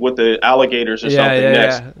moat with the alligators or something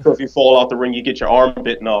next. Yeah. So if you fall off the ring, you get your arm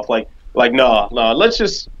bitten off. Nah.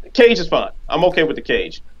 Cage is fine. I'm okay with the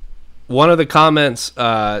cage. One of the comments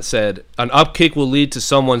said, an up kick will lead to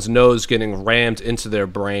someone's nose getting rammed into their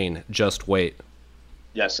brain. Just wait.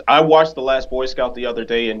 Yes. I watched The Last Boy Scout the other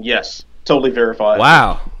day, and yes, totally verified.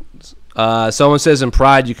 Wow. Someone says in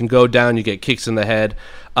Pride you can go down, you get kicks in the head.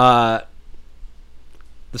 The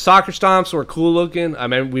soccer stomps were cool looking. I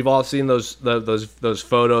mean, we've all seen those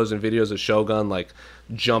photos and videos of Shogun like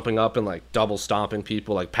jumping up and like double stomping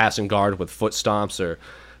people, like passing guard with foot stomps. Or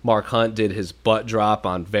Mark Hunt did his butt drop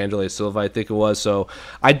on Vanderlei Silva, I think it was. So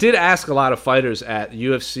I did ask a lot of fighters at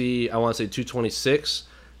UFC, I want to say 226.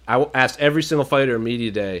 I asked every single fighter in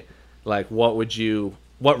media day, like, what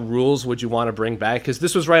rules would you want to bring back? Because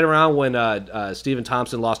this was right around when Stephen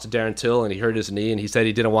Thompson lost to Darren Till and he hurt his knee, and he said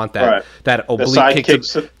he didn't want that oblique kick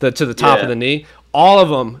to the top of the knee. All of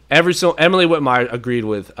them, Emily Whitmire agreed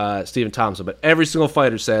with Stephen Thompson, but every single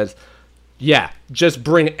fighter says, yeah, just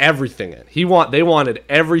bring everything in. They wanted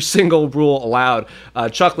every single rule allowed.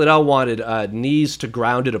 Chuck Liddell wanted knees to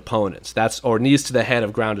grounded opponents. Or knees to the head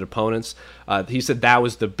of grounded opponents. He said that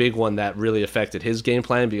was the big one that really affected his game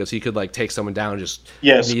plan because he could like take someone down and just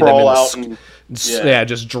sprawl out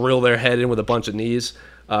just drill their head in with a bunch of knees.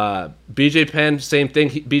 BJ Penn, same thing.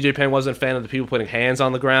 BJ Penn wasn't a fan of the people putting hands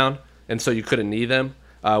on the ground, and so you couldn't knee them.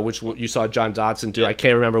 Which you saw John Dodson do. I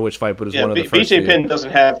can't remember which fight, but it was one of the first. BJ Penn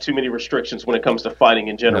doesn't have too many restrictions when it comes to fighting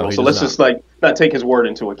in general, so let's just not take his word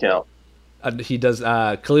into account. He does.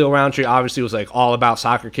 Khalil Roundtree obviously was like all about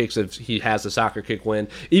soccer kicks if he has the soccer kick win.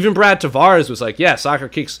 Even Brad Tavares was like, yeah, soccer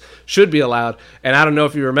kicks should be allowed. And I don't know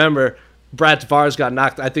if you remember, Brad Tavares got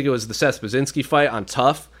knocked. I think it was the Seth Baczynski fight on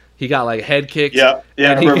Tough. He got like head kicked. Yeah,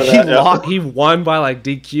 I remember that. He won by like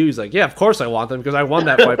DQ. He's like, yeah, of course I want them because I won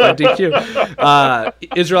that fight by DQ.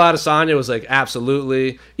 Israel Adesanya was like,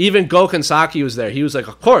 absolutely. Even Gokhan Saki was there. He was like,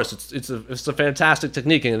 of course, it's a fantastic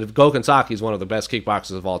technique. And if Gokhan Saki is one of the best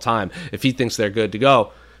kickboxers of all time, if he thinks they're good to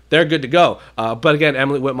go, they're good to go. But again,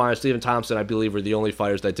 Emily Whitmire, Stephen Thompson, I believe, were the only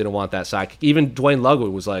fighters that didn't want that side kick. Even Dwayne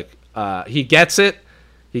Ludwig was like, he gets it.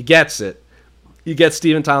 He gets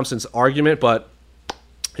Stephen Thompson's argument, but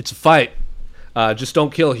it's a fight. Just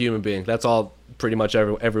don't kill a human being. That's all pretty much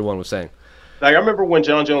everyone was saying. Like I remember when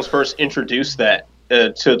John Jones first introduced that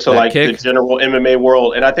to like kick? The general MMA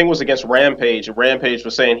world, and I think it was against Rampage. Rampage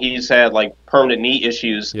was saying he's had like permanent knee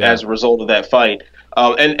issues as a result of that fight.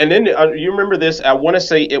 And then you remember this? I want to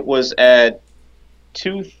say it was at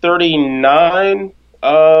 239.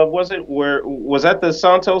 Was it? Was that the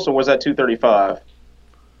Santos or was that 235?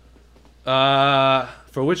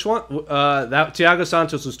 For which one? That Thiago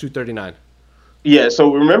Santos was 239. Yeah,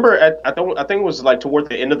 so remember, I think it was like toward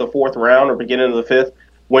the end of the fourth round or beginning of the fifth.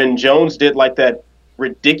 when Jones did like that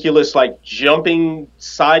ridiculous like jumping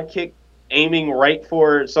sidekick aiming right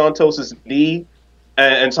for Santos's knee,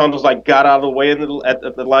 and Santos like got out of the way at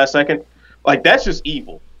the last second. Like that's just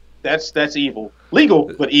evil. That's evil.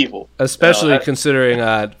 Legal, but evil. Especially considering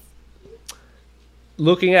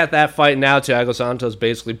looking at that fight now, Thiago Santos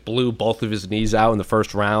basically blew both of his knees out in the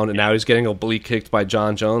first round, and now he's getting oblique kicked by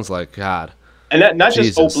John Jones. Like, God. And that not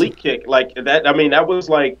Jesus. just oblique kick, like that. I mean, that was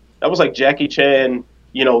like Jackie Chan,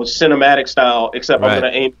 cinematic style. Except Right. I'm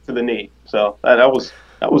gonna aim to the knee. So that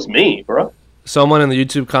was me, bro. Someone in the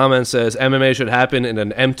YouTube comments says MMA should happen in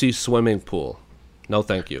an empty swimming pool. No,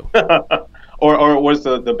 thank you. Or was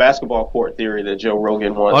the basketball court theory that Joe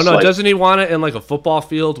Rogan wants? Oh no, like, doesn't he want it in like a football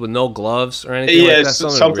field with no gloves or anything? yeah, like that?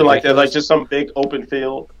 something like that, ridiculous. like just some big open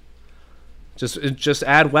field. Just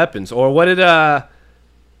add weapons. Or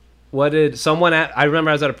what did someone I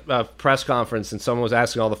remember I was at a press conference and someone was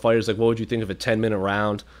asking all the fighters like, what would you think of a 10-minute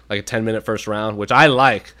round, like a 10-minute first round, which I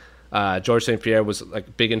like. George St. Pierre was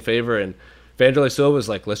like big in favor, and Vanderlei Silva was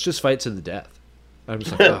like, let's just fight to the death. I'm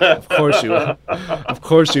just like, oh, of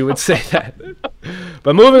course you would say that.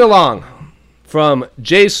 But moving along from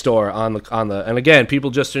Jay's store on the and again,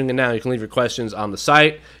 people just tuning in now, you can leave your questions on the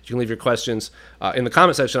site. You can leave your questions in the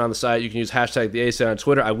comment section on the site. You can use hashtag the ASA on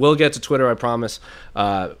Twitter. I will get to Twitter, I promise.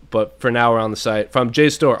 But for now, we're on the site. From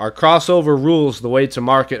Jay's store, are crossover rules the way to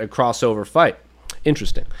market a crossover fight?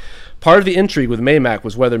 Interesting. Part of the intrigue with Maymac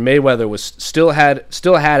was whether Mayweather was still had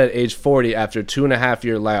at age 40 after a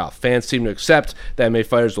 2.5-year layoff. Fans seem to accept that MMA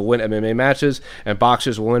fighters will win MMA matches and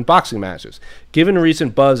boxers will win boxing matches. Given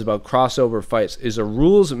recent buzz about crossover fights, is a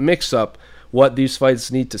rules mix-up what these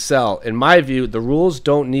fights need to sell? In my view, the rules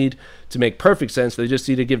don't need to make perfect sense. They just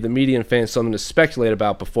need to give the media and fans something to speculate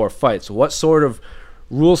about before fights. What sort of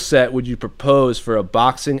rule set would you propose for a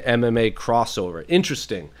boxing MMA crossover?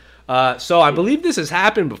 Interesting. So I believe this has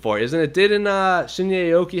happened before, isn't it? Didn't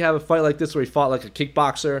Shinya Aoki have a fight like this where he fought like a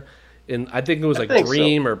kickboxer in, I think it was like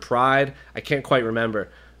Dream or Pride? I can't quite remember.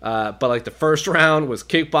 But like the first round was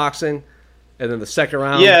kickboxing, and then the second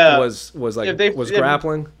round was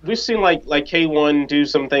grappling. We've seen like K1 do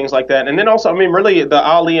some things like that, and then also, I mean, really the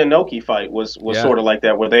Ali and Inoki fight was sort of like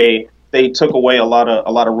that, where they took away a lot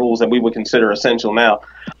of rules that we would consider essential now.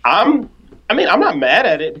 I'm not mad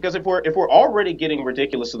at it, because if we're already getting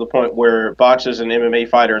ridiculous to the point where boxers and MMA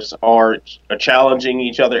fighters are challenging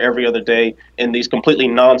each other every other day in these completely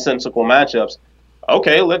nonsensical matchups,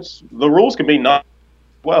 okay, the rules can be not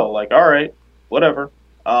well. Like, all right, whatever.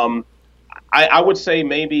 I would say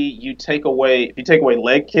maybe if you take away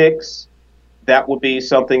leg kicks, that would be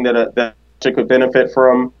something that could benefit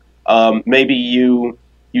from. Maybe you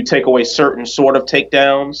take away certain sort of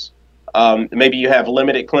takedowns. Maybe you have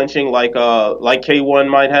limited clinching, like K1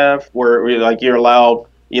 might have, where like you're allowed,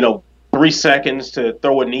 3 seconds to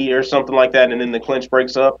throw a knee or something like that, and then the clinch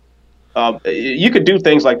breaks up. You could do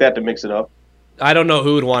things like that to mix it up. I don't know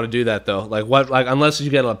who would want to do that though. Like what? Like unless you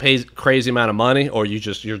get a crazy amount of money, or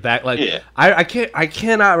you're that like. Yeah. I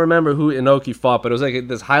cannot remember who Inoki fought, but it was like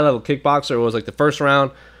this high level kickboxer. It was like the first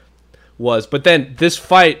round was, but then this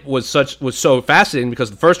fight was so fascinating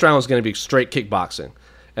because the first round was going to be straight kickboxing.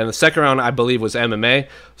 And the second round, I believe, was MMA.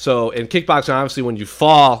 So in kickboxing, obviously, when you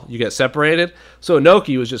fall, you get separated. So Shinya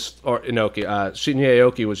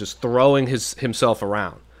Aoki was just throwing himself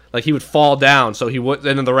around. Like, he would fall down, so he would,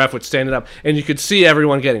 and then the ref would stand it up. And you could see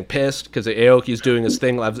everyone getting pissed because Aoki's doing his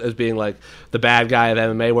thing as being, like, the bad guy of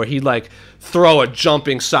MMA, where he'd, like, throw a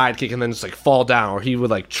jumping sidekick and then just, like, fall down, or he would,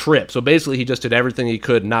 like, trip. So basically, he just did everything he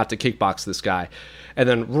could not to kickbox this guy. And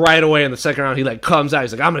then right away in the second round, he like comes out.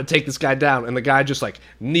 He's like, I'm going to take this guy down. And the guy just like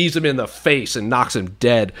knees him in the face and knocks him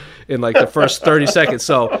dead in like the first 30 seconds.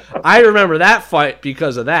 So I remember that fight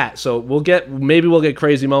because of that. So maybe we'll get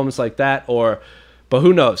crazy moments like that, but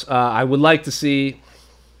who knows? I would like to see.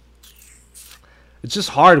 It's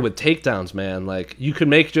just hard with takedowns, man. Like you could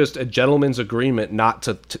make just a gentleman's agreement not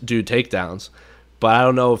to do takedowns, but I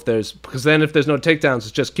don't know because then if there's no takedowns,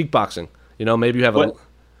 it's just kickboxing. Maybe you have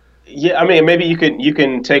Yeah, I mean, maybe you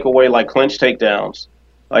can take away like clinch takedowns,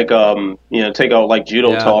 like take out like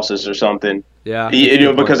judo tosses or something. Yeah,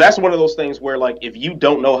 because that's one of those things where like if you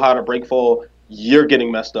don't know how to break fall, you're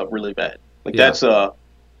getting messed up really bad. Like that's a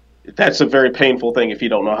very painful thing if you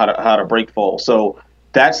don't know how to break fall. So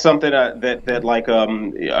that's something that like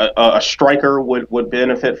a striker would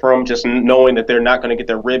benefit from, just knowing that they're not going to get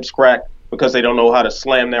their ribs cracked because they don't know how to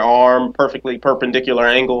slam their arm perfectly perpendicular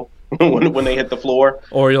angle when they hit the floor.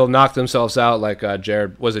 Or you'll knock themselves out like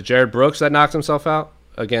Jared Brooks that knocked himself out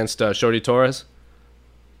against Shorty Torres?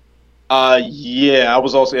 I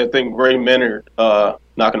was also, I think Gray Minard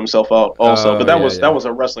knocking himself out also. But that yeah, was yeah. that was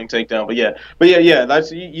a wrestling takedown. But yeah.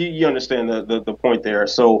 That's you understand the point there.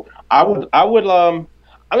 So I would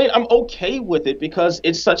I mean, I'm okay with it because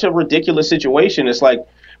it's such a ridiculous situation. It's like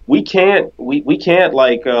we can't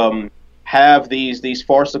like have these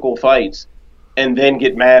farcical fights and then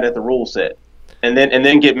get mad at the rule set. And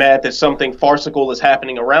then get mad that something farcical is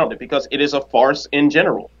happening around it because it is a farce in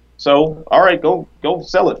general. So, all right, go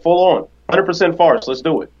sell it full on. 100% farce. Let's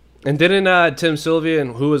do it. And didn't Tim Sylvia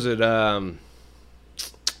and who was it?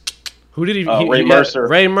 Who did he? Ray Mercer.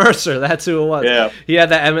 Ray Mercer. That's who it was. Yeah. He had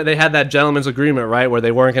that. They had that gentleman's agreement, right, where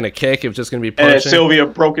they weren't going to kick. It was just going to be punching. And Sylvia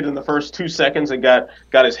broke it in the first 2 seconds and got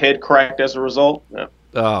his head cracked as a result. Yeah.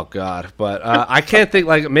 Oh God! But I can't think,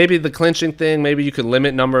 like, maybe the clinching thing. Maybe you could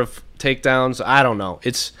limit number of takedowns. I don't know.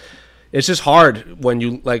 It's just hard when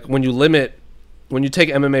you take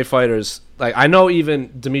MMA fighters. Like, I know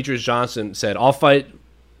even Demetrius Johnson said, "I'll fight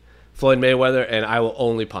Floyd Mayweather and I will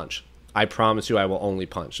only punch. I promise you, I will only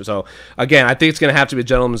punch." So again, I think it's going to have to be a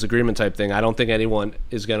gentleman's agreement type thing. I don't think anyone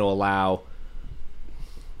is going to allow,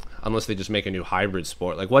 unless they just make a new hybrid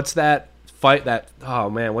sport. Like, what's that fight that, oh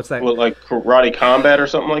man, what's that? Well, like karate combat or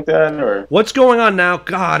something like that, or what's going on now?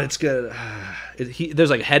 God, it's good. There's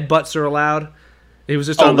like headbutts are allowed. It was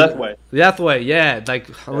just on Lethway. Lethway, yeah. Like,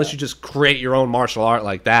 unless you just create your own martial art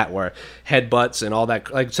like that, where headbutts and all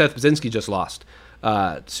that. Like Seth Brzezinski just lost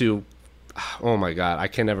to, oh my God, I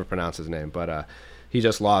can never pronounce his name, but he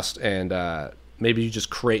just lost, and maybe you just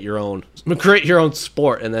create your own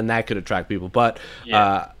sport, and then that could attract people. But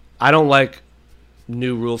I don't like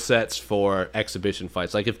new rule sets for exhibition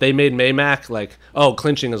fights. Like, if they made Maymack like, oh,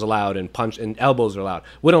 clinching is allowed and punch and elbows are allowed,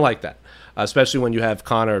 we don't like that. Especially when you have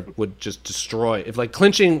Conor would just destroy. If like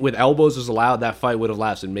clinching with elbows is allowed, that fight would have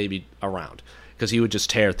lasted maybe a round because he would just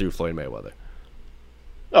tear through Floyd Mayweather.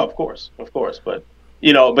 Oh, of course. But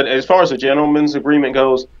but as far as a gentleman's agreement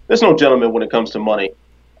goes, there's no gentleman when it comes to money.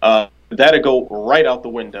 That'd go right out the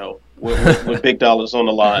window with big dollars on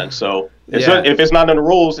the line. So if it's not in the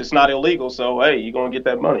rules, it's not illegal. So hey, you're gonna get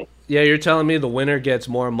that money. Yeah, you're telling me the winner gets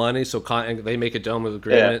more money, so they make a gentleman's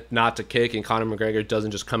agreement not to kick, and Conor McGregor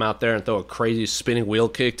doesn't just come out there and throw a crazy spinning wheel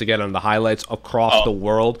kick to get on the highlights across the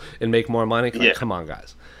world and make more money? Like, come on,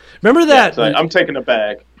 guys. Remember that? So I'm taking a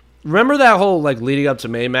bag. Remember that whole, like, leading up to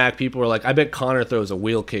Maymack, people were like, I bet Conor throws a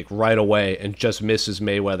wheel kick right away and just misses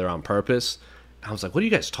Mayweather on purpose. I was like, what are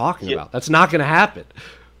you guys talking about? That's not going to happen.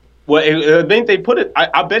 Well, I think they put it.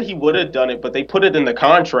 I bet he would have done it, but they put it in the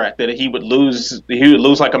contract that he would lose. He would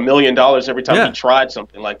lose like $1 million every time he tried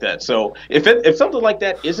something like that. So if something like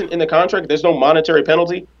that isn't in the contract, there's no monetary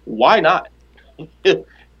penalty. Why not?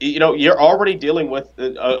 You're already dealing with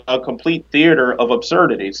a complete theater of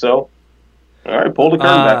absurdity. So, all right, pull the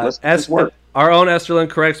curtain back. Let's work. Our own Esterlin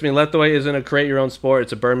corrects me. Lethway isn't a create your own sport.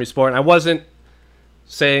 It's a Burmese sport. And I wasn't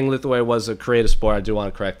saying Lethway was a creative sport. I do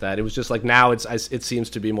want to correct that. It was just like now it seems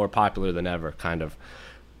to be more popular than ever, kind of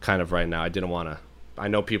right now. I didn't want to. I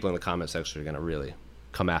know people in the comment section are going to really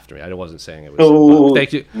come after me. I wasn't saying it was. Oh,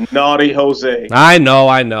 thank you, naughty Jose. I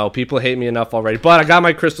know. People hate me enough already, but I got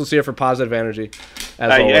my crystals here for positive energy.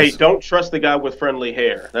 Hey, don't trust the guy with friendly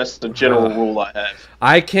hair. That's the general rule I have.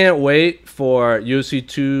 I can't wait for UFC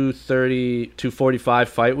 245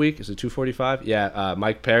 fight week. Is it 245? Yeah,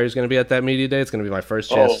 Mike Perry's going to be at that media day. It's going to be my first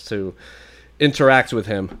chance to interact with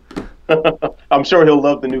him. I'm sure he'll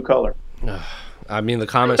love the new color. I mean, the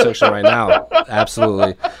comment section right now,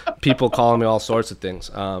 absolutely. People calling me all sorts of things.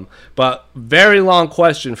 But very long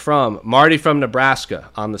question from Marty from Nebraska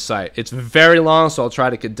on the site. It's very long, so I'll try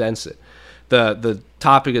to condense it. The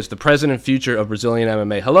topic is the present and future of Brazilian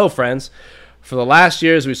MMA. Hello, friends. For the last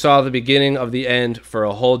years, we saw the beginning of the end for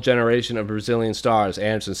a whole generation of Brazilian stars.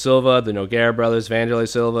 Anderson Silva, the Nogueira brothers, Vanderlei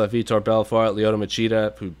Silva, Vitor Belfort, Lyoto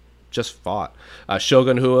Machida, who just fought,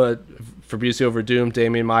 Shogun Rua, Fabricio Verdum,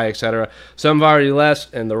 Damian Maia, etc. Some have already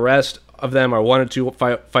left, and the rest of them are 1 or 2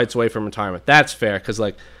 fights away from retirement. That's fair, because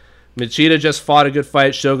like Machida just fought a good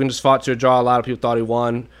fight. Shogun just fought to a draw. A lot of people thought he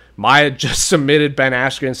won. Maia just submitted Ben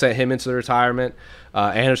Askren and sent him into the retirement.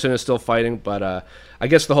 Anderson is still fighting, but I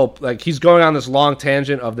guess the whole, like, he's going on this long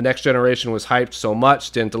tangent of the next generation was hyped so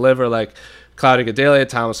much, didn't deliver, like Claudio Gadelha,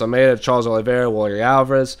 Thomas Almeida, Charles Oliveira, Warrior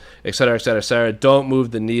Alvarez, etc., etc., etc. Don't move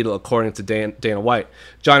the needle, according to Dana White.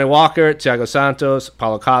 Johnny Walker, Thiago Santos,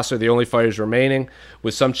 Paulo Costa are the only fighters remaining,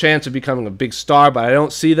 with some chance of becoming a big star, but I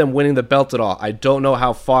don't see them winning the belt at all. I don't know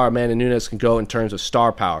how far Amanda Nunes can go in terms of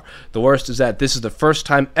star power. The worst is that this is the first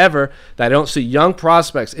time ever that I don't see young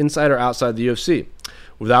prospects inside or outside the UFC.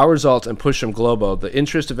 Without results and push from Globo, the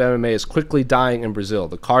interest of MMA is quickly dying in Brazil.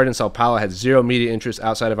 The card in Sao Paulo had zero media interest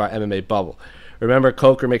outside of our MMA bubble. Remember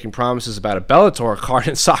Coker making promises about a Bellator card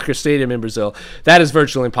in Soccer Stadium in Brazil? That is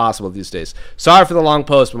virtually impossible these days. Sorry for the long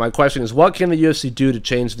post, but my question is, what can the UFC do to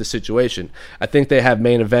change the situation? I think they have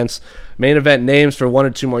main event names for 1 or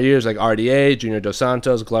 2 more years, like RDA, Junior Dos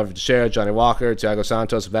Santos, Glover Teixeira, Johnny Walker, Thiago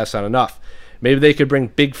Santos, if that's not enough. Maybe they could bring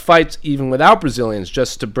big fights even without Brazilians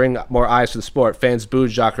just to bring more eyes to the sport. Fans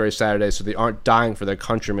booed Jacare Saturday so they aren't dying for their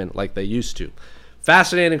countrymen like they used to.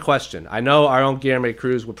 Fascinating question. I know our own Guilherme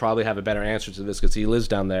Cruz would probably have a better answer to this because he lives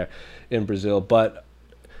down there in Brazil. But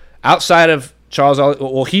outside of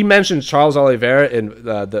he mentioned Charles Oliveira in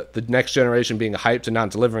the next generation being hyped and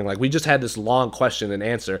not delivering. Like, we just had this long question and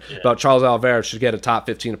answer about Charles Oliveira should get a top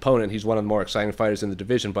 15 opponent. He's one of the more exciting fighters in the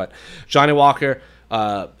division. But Johnny Walker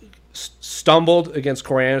stumbled against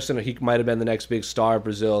Corey Anderson. He might have been the next big star of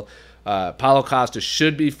Brazil. Paulo Costa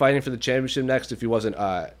should be fighting for the championship next if he wasn't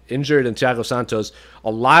injured. And Thiago Santos, a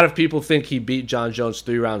lot of people think he beat John Jones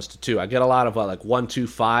 3-2. I get a lot of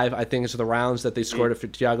 1-2-5, I think is the rounds that they scored for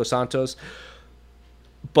Thiago Santos.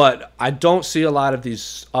 But I don't see a lot of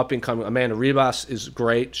these up-and-coming. Amanda Ribas is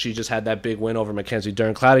great. She just had that big win over Mackenzie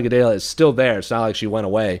Dern. Claudia Gadelha is still there. It's not like she went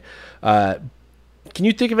away. Can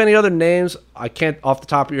you think of any other names? I can't off the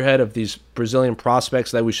top of your head of these Brazilian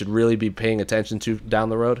prospects that we should really be paying attention to down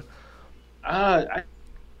the road. I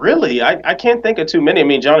can't think of too many. I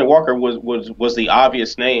mean, Johnny Walker was the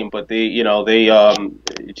obvious name, but they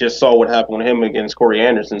just saw what happened with him against Corey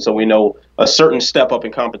Anderson, so we know a certain step up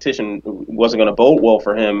in competition wasn't going to bode well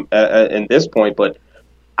for him in this point. But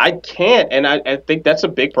I can't, and I think that's a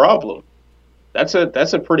big problem. That's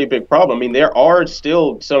a pretty big problem. I mean, there are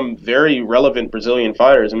still some very relevant Brazilian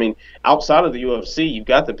fighters. I mean, outside of the UFC, you've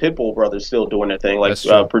got the Pitbull brothers still doing their thing. Like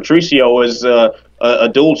Patricio is a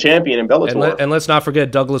dual champion in Bellator, and let's not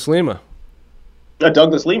forget Douglas Lima.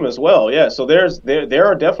 Douglas Lima as well. Yeah. So there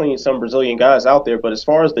are definitely some Brazilian guys out there. But as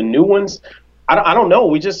far as the new ones, I don't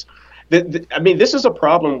know. I mean, this is a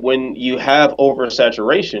problem when you have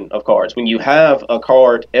oversaturation of cards. When you have a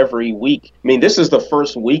card every week. I mean, this is the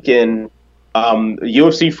first weekend.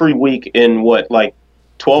 UFC free week in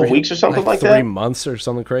 12 weeks or something like that? 3 months or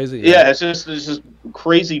something crazy? Yeah, it's just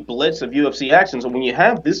crazy blitz of UFC action. So when you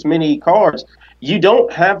have this many cards, you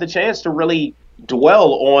don't have the chance to really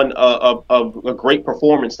dwell on a great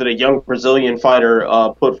performance that a young Brazilian fighter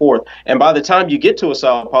put forth. And by the time you get to a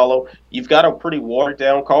Sao Paulo, you've got a pretty watered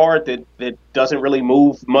down card that doesn't really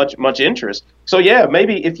move much interest. So yeah,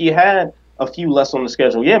 maybe if you had a few less on the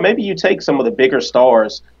schedule, maybe you take some of the bigger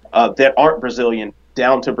stars that aren't Brazilian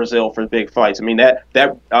down to Brazil for big fights. I mean,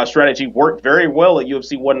 that strategy worked very well at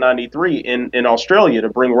UFC 193 in Australia to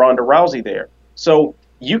bring Ronda Rousey there. So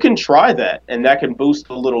you can try that, and that can boost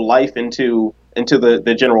a little life into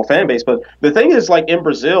the general fan base. But the thing is, like in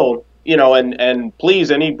Brazil, and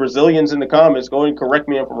please, any Brazilians in the comments, go and correct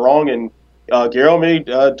me if I'm wrong, and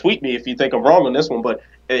Guilherme, tweet me if you think I'm wrong on this one. But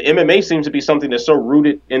MMA seems to be something that's so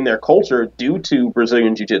rooted in their culture due to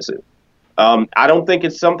Brazilian Jiu-Jitsu. I don't think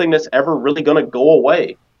it's something that's ever really going to go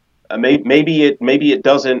away. Maybe it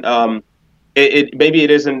doesn't. Maybe it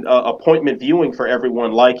isn't appointment viewing for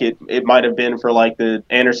everyone like it might have been for like the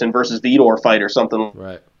Anderson versus Vitor fight or something.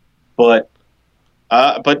 Right. But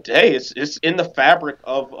hey, it's in the fabric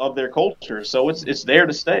of their culture, so it's there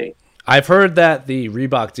to stay. I've heard that the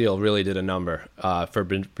Reebok deal really did a number for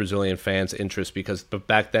Brazilian fans' interest because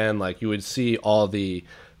back then, like, you would see all the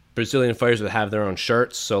Brazilian fighters would have their own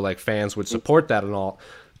shirts, so like fans would support that and all.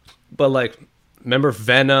 But like, remember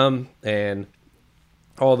Venom and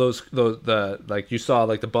all those like you saw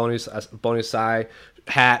like the Bonus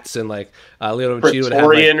hats and like Lyoto Machida would have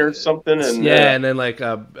like, or something, and and then like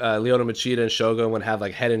Lyoto Machida and Shogun would have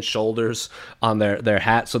like Head and Shoulders on their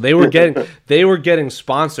hats. So they were getting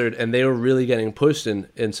sponsored, and they were really getting pushed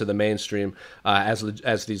into the mainstream as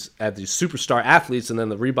these superstar athletes. And then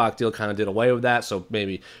the Reebok deal kind of did away with that. So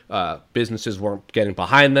maybe businesses weren't getting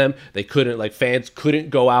behind them. They couldn't, like, fans couldn't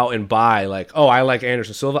go out and buy like, oh, I like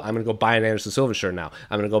Anderson Silva, I'm gonna go buy an Anderson Silva shirt now.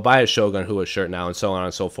 I'm gonna go buy a Shogun Rua shirt now, and so on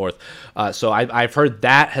and so forth. So I've heard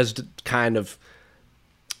that has kind of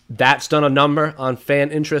that's done a number on fan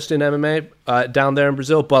interest in MMA down there in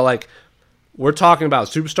Brazil. But like, we're talking about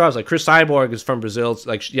superstars like Chris Cyborg is from Brazil. It's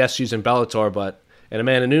like, yes, she's in Bellator, and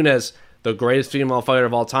Amanda Nunes, the greatest female fighter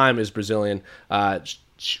of all time, is Brazilian.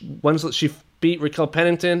 She beat Raquel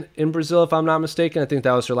Pennington in Brazil, if I'm not mistaken. I think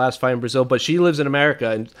that was her last fight in Brazil. But she lives in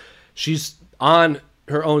America, and she's on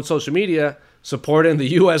her own social media supporting the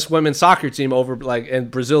U.S. women's soccer team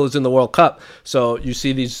and Brazil is in the World Cup. So you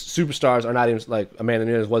see these superstars are not even, like, Amanda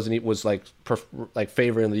Nunes was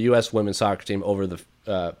favoring the U.S. women's soccer team over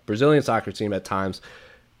the Brazilian soccer team at times.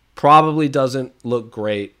 Probably doesn't look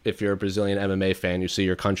great if you're a Brazilian MMA fan. You see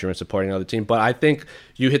your countrymen supporting another team. But I think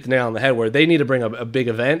you hit the nail on the head where they need to bring a big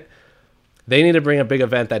event. They need to bring a big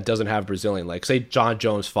event that doesn't have Brazilian. Like, say John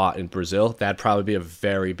Jones fought in Brazil. That'd probably be a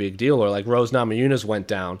very big deal. Or like Rose Namajunas went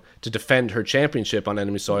down to defend her championship on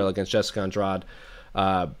enemy soil against Jessica Andrade.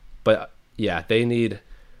 But, yeah, they need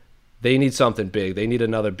something big. They need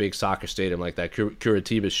another big soccer stadium like that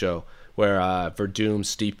Curitiba show where Verdum,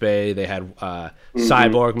 Stipe, they had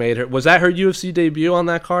Cyborg made her. Was that her UFC debut on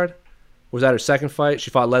that card? Was that her second fight? She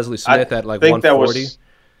fought Leslie Smith at like 140.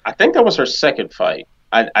 I think that was her second fight.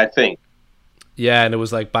 I think. Yeah, and it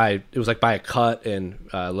was like by a cut, and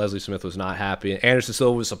Leslie Smith was not happy. And Anderson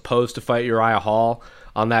Silva was supposed to fight Uriah Hall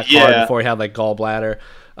on that card before he had like gallbladder.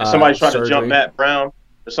 Somebody tried to jump Matt Brown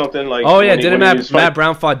or something like. Oh yeah, didn't Matt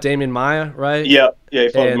Brown fought Damian Maia, right? Yeah, he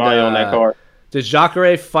fought Maia on that card. Did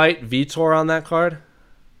Jacare fight Vitor on that card?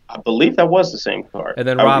 I believe that was the same card. And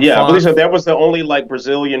then Rob I believe so. That was the only like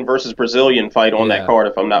Brazilian versus Brazilian fight on that card,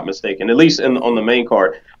 if I'm not mistaken. At least on the main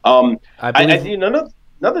card. Another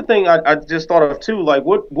thing I just thought of too, like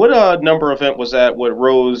what number event was that? What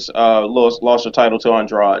Rose lost her title to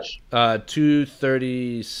Andrade?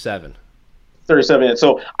 237. 37.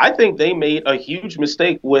 So I think they made a huge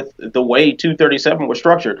mistake with the way 237 was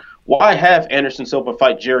structured. Why have Anderson Silva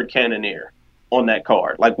fight Jared Cannonier on that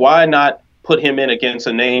card? Like, why not put him in against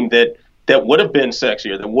a name that would have been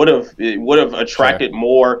sexier, that would have attracted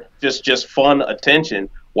more just fun attention?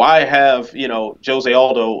 Why have Jose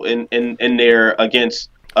Aldo in there against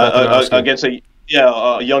a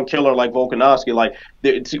young killer like Volkanovski? Like,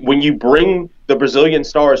 when you bring the Brazilian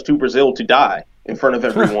stars to Brazil to die in front of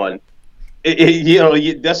everyone.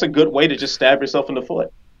 That's a good way to just stab yourself in the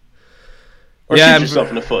foot, or shoot yourself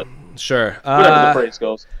in the foot. Sure, whatever the phrase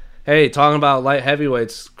goes. Hey, talking about light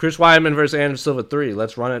heavyweights, Chris Weidman versus Anderson Silva 3.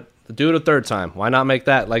 Let's run it. Do it a third time. Why not make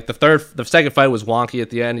that? Like the second fight was wonky at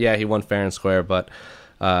the end. Yeah, he won fair and square, but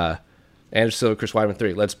Anderson Silva, Chris Weidman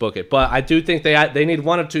 3. Let's book it. But I do think they need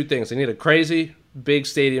one of two things. They need a crazy big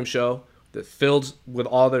stadium show that filled with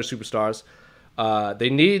all their superstars.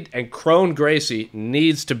 And Kron Gracie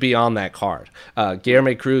needs to be on that card.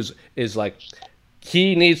 Guilherme Cruz is like,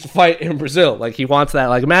 he needs to fight in Brazil. Like, he wants that.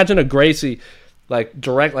 Like, imagine a Gracie, like,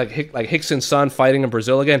 direct, like Hickson's son fighting in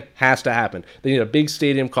Brazil again. Has to happen. They need a big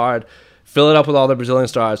stadium card, fill it up with all the Brazilian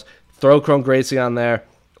stars, throw Kron Gracie on there,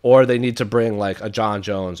 or they need to bring, like, a John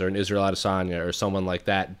Jones or an Israel Adesanya or someone like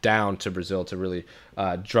that down to Brazil to really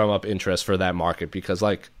drum up interest for that market. Because,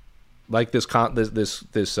 like this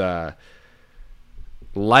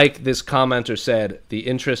commenter said, the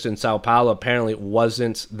interest in Sao Paulo apparently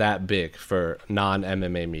wasn't that big for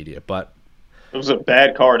non-MMA media, but it was a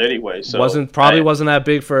bad card anyway. So wasn't that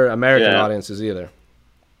big for American audiences either.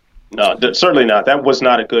 No, certainly not. That was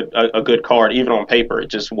not a good card, even on paper. It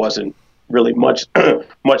just wasn't really much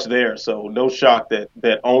there. So no shock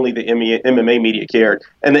that only the MMA media cared,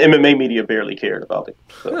 and the MMA media barely cared about it.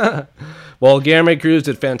 So. Well, Guilherme Cruz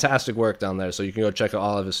did fantastic work down there, so you can go check out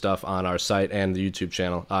all of his stuff on our site and the YouTube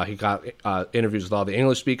channel. He got interviews with all the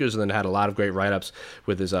English speakers, and then had a lot of great write-ups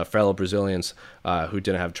with his fellow Brazilians who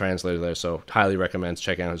didn't have translators there, so highly recommend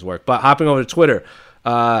checking out his work. But hopping over to Twitter,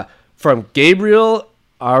 from Gabriel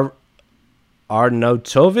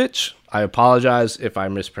Arnautovic, I apologize if I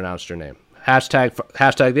mispronounced your name.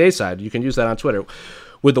 Hashtag the A-side. You can use that on Twitter.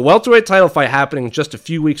 With the welterweight title fight happening just a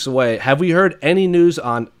few weeks away, have we heard any news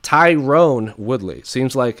on Tyrone Woodley?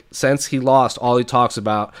 Seems like since he lost, all talks of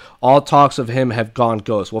him have gone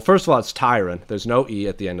ghost. Well, first of all, it's Tyron. There's no E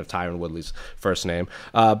at the end of Tyron Woodley's first name.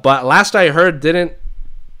 But last I heard,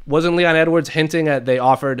 wasn't Leon Edwards hinting at they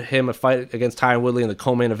offered him a fight against Tyron Woodley in the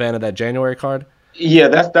co-main event of that January card? Yeah,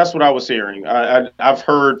 that's what I was hearing. I've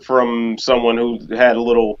heard from someone who had a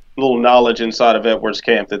little knowledge inside of Edwards'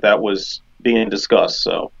 camp that was being discussed.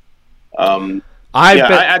 So, I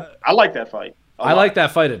like that fight. I like that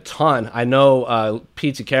fight a ton. I know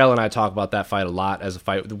Pete Carroll and I talk about that fight a lot as a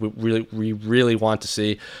fight we really want to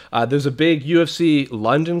see. There's a big UFC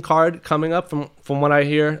London card coming up from what I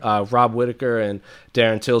hear. Rob Whittaker and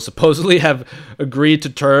Darren Till supposedly have agreed to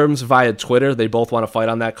terms via Twitter. They both want to fight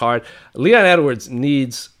on that card. Leon Edwards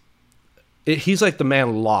he's like the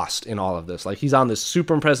man lost in all of this. Like, he's on this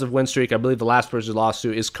super impressive win streak. I believe the last person he lost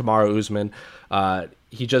to is Kamaru Usman.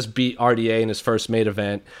 he just beat RDA in his first main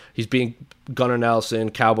event. He's beating Gunnar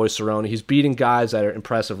Nelson, Cowboy Cerrone. He's beating guys that are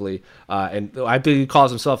impressively, and I think he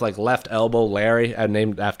calls himself like Left Elbow Larry,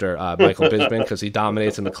 named after Michael Bisping, because he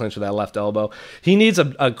dominates in the clinch with that left elbow. He needs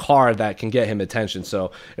a card that can get him attention.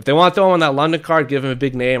 So if they want to throw him on that London card, give him a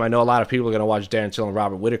big name. I know a lot of people are going to watch Darren Till and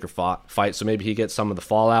Robert Whittaker fight, so maybe he gets some of the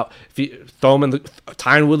fallout. If you throw him in the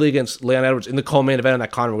Tyron Woodley against Leon Edwards in the co-main event on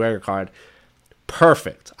that Conor McGregor card,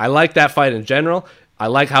 perfect. I like that fight in general. I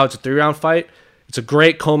like how it's a 3-round fight. It's a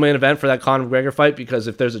great co-main event for that Conor McGregor fight, because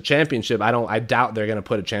if there's a championship, I doubt they're going to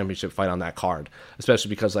put a championship fight on that card, especially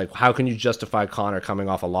because, like, how can you justify Conor coming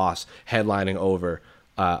off a loss headlining over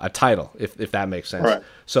a title, if that makes sense? Right.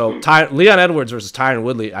 So Leon Edwards versus Tyron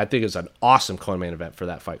Woodley, I think, is an awesome co-main event for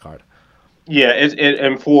that fight card. Yeah,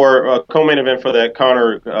 and for a co-main event for that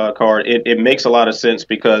Conor card, it makes a lot of sense,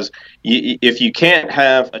 because if you can't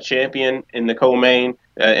have a champion in the co-main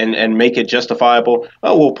and make it justifiable,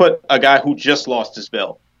 we'll put a guy who just lost his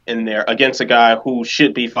belt in there against a guy who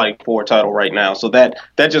should be fighting for a title right now. So that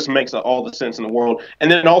just makes all the sense in the world.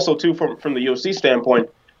 And then also, too, from the UFC standpoint,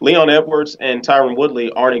 Leon Edwards and Tyron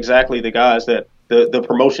Woodley aren't exactly the guys that the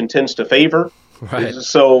promotion tends to favor. Right.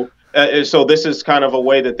 So this is kind of a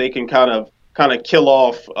way that they can kind of kill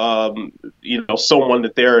off, someone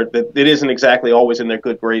that isn't exactly always in their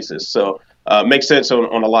good graces. So makes sense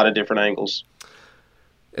on a lot of different angles.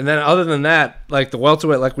 And then other than that, like the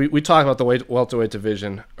welterweight, like we talked about the welterweight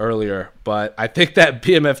division earlier, but I think that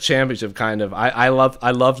BMF championship I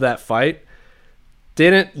love that fight.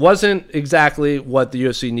 Wasn't exactly what the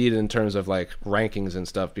UFC needed in terms of like rankings and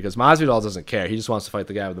stuff, because Masvidal doesn't care. He just wants to fight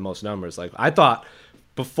the guy with the most numbers. Like, I thought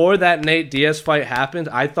before that Nate Diaz fight happened,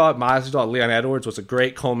 I thought Masvidal Leon Edwards was a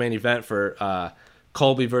great co-main event for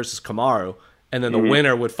Colby versus Kamaru. And then the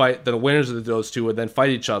winner would fight. The winners of those two would then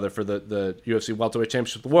fight each other for the UFC welterweight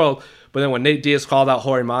championship of the world. But then when Nate Diaz called out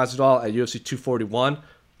Jorge Masvidal at UFC 241,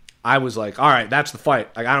 I was like, all right, that's the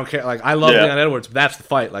fight. Like, I don't care. Like, I love Leon Edwards, but that's the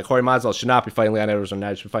fight. Like, Jorge Masvidal should not be fighting Leon Edwards, or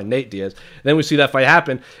now he should be fighting Nate Diaz. And then we see that fight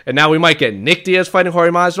happen, and now we might get Nick Diaz fighting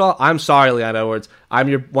Jorge Masvidal. I'm sorry, Leon Edwards.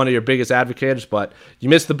 I'm one of your biggest advocates, but you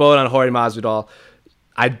missed the boat on Jorge Masvidal.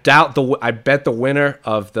 I bet the winner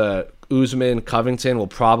of the Usman Covington will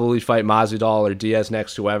probably fight Masvidal or Diaz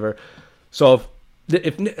next, whoever. So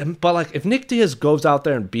if Nick Diaz goes out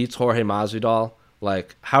there and beats Jorge Masvidal,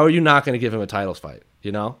 like, how are you not going to give him a titles fight?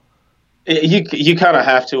 You know, you kind of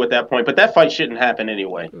have to at that point. But that fight shouldn't happen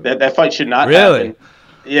anyway. That fight should not really happen.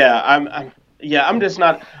 Yeah, I'm just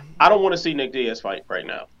not. I don't want to see Nick Diaz fight right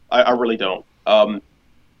now. I really don't.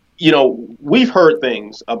 We've heard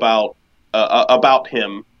things about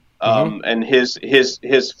him. And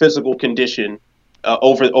his physical condition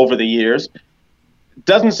over the years.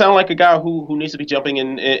 Doesn't sound like a guy who needs to be jumping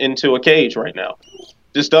into a cage right now.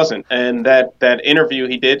 Just doesn't. And that interview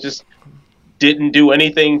he did just didn't do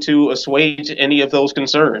anything to assuage any of those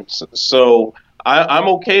concerns. So I'm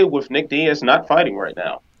okay with Nick Diaz not fighting right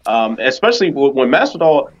now. Especially when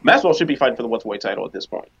Masvidal should be fighting for the welterweight title at this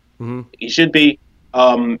point. Mm-hmm. He should be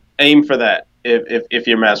aim for that. If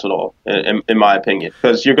you're Masvidal, in my opinion,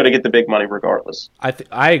 because you're going to get the big money regardless.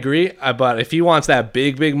 I agree, but if he wants that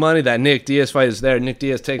big money, that Nick Diaz fight is there. Nick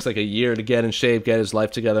Diaz takes like a year to get in shape, get his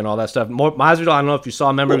life together, and all that stuff. Masvidal, I don't know if you saw.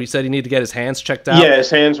 Remember, he said he needed to get his hands checked out. Yeah,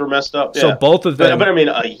 his hands were messed up. Yeah. So both of them. But I mean,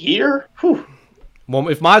 a year. Whew. Well,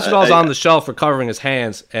 if Masvidal's on the shelf recovering his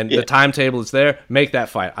hands and the timetable is there, make that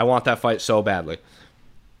fight. I want that fight so badly.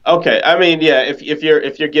 Okay, I mean, yeah, if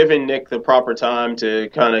you're giving Nick the proper time to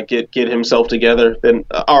kind of get himself together, then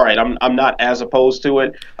all right, I'm not as opposed to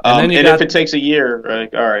it. And if it takes a year,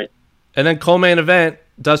 right, all right. And then co-main event,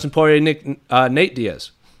 Dustin Poirier, Nate Diaz,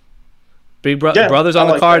 brothers on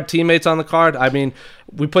the card, teammates on the card. I mean,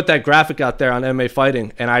 we put that graphic out there on MMA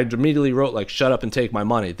Fighting, and I immediately wrote like, "Shut up and take my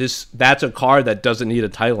money." That's a card that doesn't need a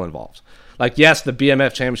title involved. Like, yes, the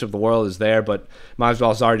BMF Championship of the World is there, but Masvidal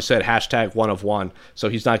has already said #1 of 1, so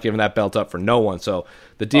he's not giving that belt up for no one. So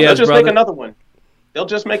the Diaz they'll just make another one. They'll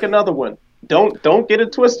just make another one. Don't get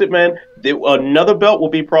it twisted, man. Another belt will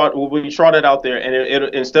be trotted out there, and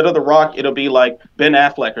it instead of The Rock, it'll be like Ben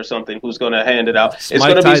Affleck or something who's going to hand it out. It's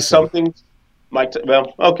going to be something.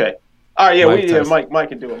 Well, okay. All right, yeah, Mike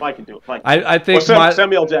can do it. Mike can do it. I think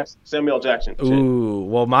Samuel Jackson. Ooh,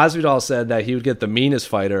 well, Masvidal said that he would get the meanest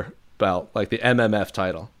fighter belt, like the MMF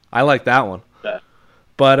title. I like that one. Yeah.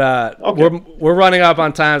 But okay. We're running up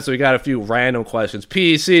on time, so we got a few random questions.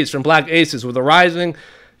 PECs from Black Aces: with the rising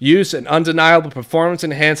use and undeniable performance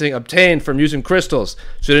enhancing obtained from using crystals,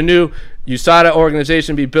 should a new USADA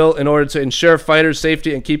organization be built in order to ensure fighters'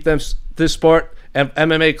 safety and keep this sport and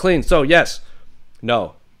MMA clean? So yes,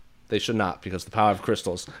 no. They should not, because the power of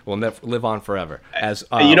crystals will live on forever. As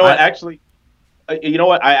you know what, actually, you know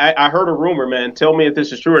what? I heard a rumor, man. Tell me if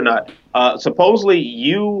this is true or not. Supposedly,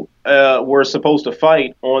 you were supposed to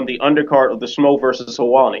fight on the undercard of the Smo versus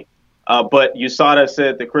Helwani, but USADA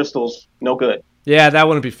said the crystals no good. Yeah, that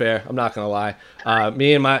wouldn't be fair. I'm not gonna lie.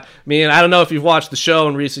 Me and I don't know if you've watched the show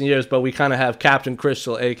in recent years, but we kind of have Captain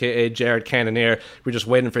Crystal, aka Jared Cannonier. We're just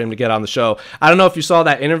waiting for him to get on the show. I don't know if you saw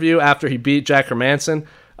that interview after he beat Jack Hermanson.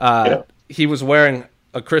 Yeah. He was wearing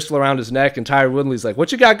a crystal around his neck, and Tyron Woodley's like,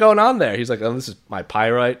 "What you got going on there?" He's like, "Oh, this is my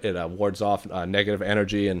pyrite. It wards off negative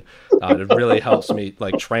energy, and it really helps me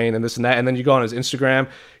like train and this and that." And then you go on his Instagram,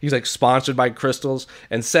 he's like sponsored by crystals.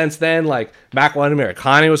 And since then, like Makwan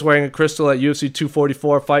Americani was wearing a crystal at UFC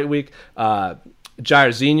 244 fight week.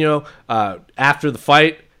 Jairzinho, after the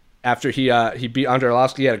fight, after he beat Andre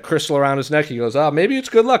Arlovski, he had a crystal around his neck. He goes, "Oh, maybe it's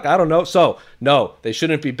good luck. I don't know." So, no, they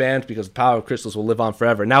shouldn't be banned because the power of crystals will live on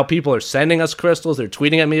forever. Now people are sending us crystals. They're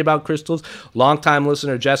tweeting at me about crystals. Longtime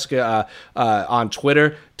listener Jessica on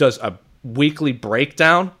Twitter does a weekly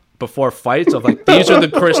breakdown before fights of like, these are the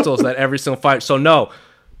crystals that every single fight. So, no,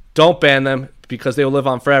 don't ban them because they will live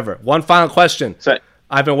on forever. One final question.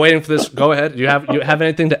 I've been waiting for this. Go ahead. Do you have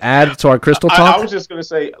anything to add to our crystal talk? I was just gonna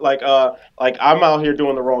say, like I'm out here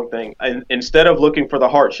doing the wrong thing. And instead of looking for the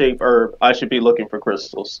heart shaped herb, I should be looking for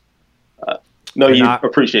crystals.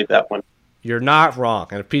 Appreciate that one. You're not wrong.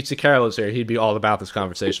 And if Pete Carroll was here, he'd be all about this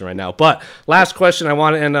conversation right now. But last question, I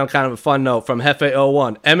want to end on kind of a fun note from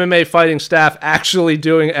Hefe01. MMA fighting staff actually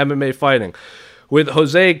doing MMA fighting. With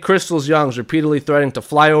Jose Crystals Youngs repeatedly threatening to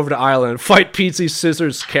fly over to Ireland and fight Pete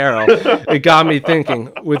Scissors Carroll, it got me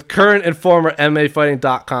thinking. With current and former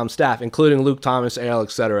MMAfighting.com staff, including Luke Thomas, AL,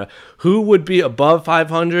 etc., who would be above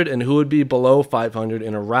 500 and who would be below 500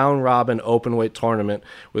 in a round-robin open-weight tournament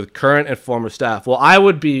with current and former staff? Well, I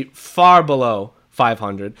would be far below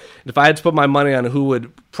 500. If I had to put my money on who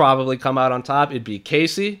would probably come out on top, it'd be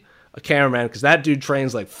Casey, a cameraman, because that dude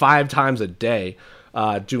trains like 5 times a day.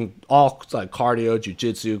 Doing all like cardio,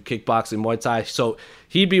 jiu-jitsu, kickboxing, Muay Thai. So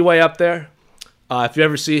he'd be way up there. If you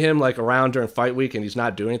ever see him like around during fight week and he's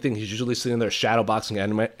not doing anything, he's usually sitting there shadow boxing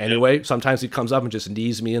anyway. Sometimes he comes up and just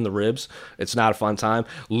knees me in the ribs. It's not a fun time.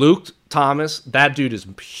 Luke Thomas, that dude is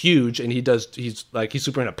huge, and he's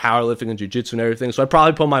super into powerlifting and jiu-jitsu and everything. So I'd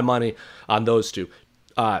probably put my money on those two.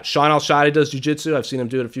 Sean Al-Shadi does jiu-jitsu. I've seen him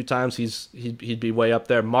do it a few times. He'd be way up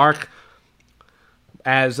there. Mark,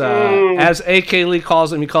 as AK Lee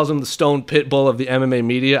calls him, he calls him the stone pit bull of the MMA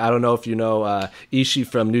media. I don't know if you know Ishii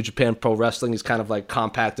from New Japan Pro Wrestling. He's kind of like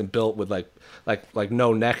compact and built with like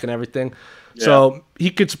no neck and everything. Yeah. So he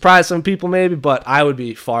could surprise some people maybe, but I would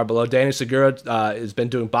be far below. Danny Segura has been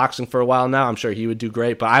doing boxing for a while now. I'm sure he would do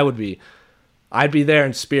great, but I'd be there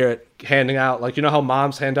in spirit handing out, like, you know how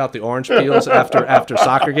moms hand out the orange peels after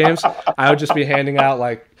soccer games? I would just be handing out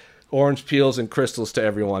like orange peels and crystals to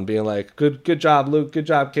everyone, being like, good job, Luke. Good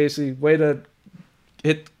job, Casey. Way to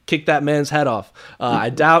kick that man's head off. I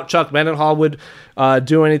doubt Chuck Mendenhall would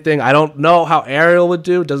do anything. I don't know how Ariel would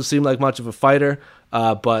do. Doesn't seem like much of a fighter.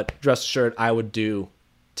 But rest assured, I would do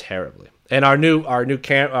terribly. And our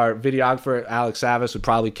videographer, Alex Savas, would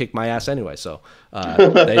probably kick my ass anyway. So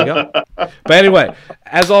there you go. But anyway,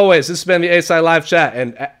 as always, this has been the A-Side Live Chat.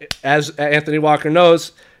 And as Anthony Walker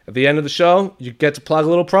knows, at the end of the show, you get to plug a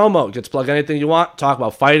little promo. You get to plug anything you want. Talk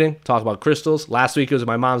about fighting. Talk about crystals. Last week it was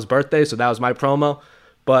my mom's birthday, so that was my promo.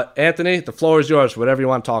 But Anthony, the floor is yours for whatever you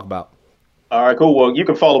want to talk about. All right, cool. Well, you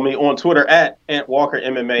can follow me on Twitter at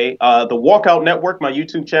AntWalkerMMA. The Walkout Network, my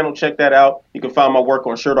YouTube channel, check that out. You can find my work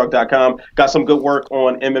on Sherdog.com. Got some good work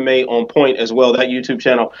on MMA on Point as well, that YouTube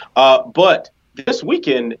channel. But this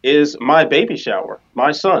weekend is my baby shower.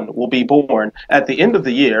 My son will be born at the end of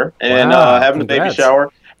the year, and having a baby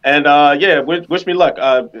shower. And wish me luck.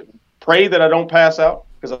 Pray that I don't pass out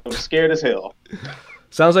because I'm scared as hell.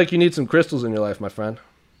 Sounds like you need some crystals in your life, my friend.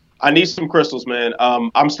 I need some crystals, man.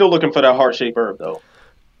 I'm still looking for that heart-shaped herb, though.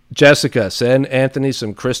 Jessica, send Anthony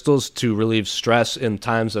some crystals to relieve stress in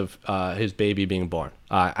times of his baby being born.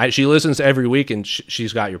 She listens every week, and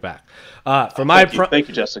she's got your back. Thank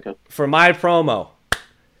you, Jessica. For my promo,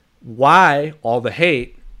 why all the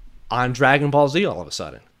hate on Dragon Ball Z all of a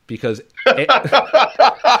sudden? Because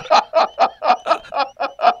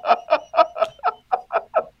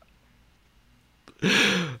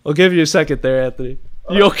I'll give you a second there, Anthony.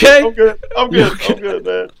 You okay? I'm good. I'm good,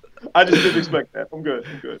 man. I just didn't expect that. I'm good.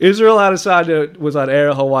 Israel Adesanya was on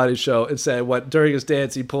Ariel Hawani's show and said during his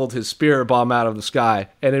dance he pulled his spirit bomb out of the sky.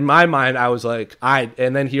 And in my mind, I was like,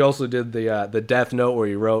 and then he also did the Death Note where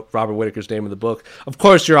he wrote Robert Whitaker's name in the book. Of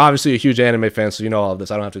course, you're obviously a huge anime fan, so you know all of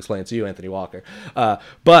this. I don't have to explain it to you, Anthony Walker.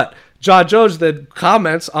 But John Jones then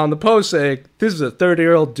comments on the post saying, "This is a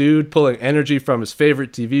 30-year-old dude pulling energy from his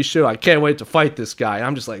favorite TV show. I can't wait to fight this guy." And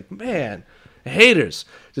I'm just like, man, haters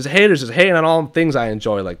just hating on all the things I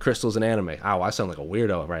enjoy, like crystals and anime. Ow, I sound like a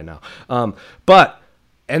weirdo right now.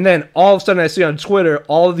 And then all of a sudden I see on Twitter,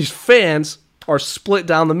 all of these fans are split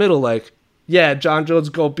down the middle, like, yeah, John Jones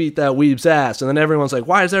go beat that weeb's ass. And then everyone's like,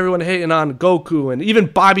 why is everyone hating on Goku? And even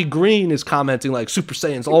Bobby Green is commenting like Super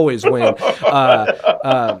Saiyans always win.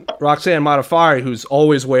 Roxanne Modafari, who's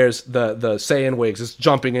always wears the Saiyan wigs, is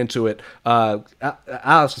jumping into it.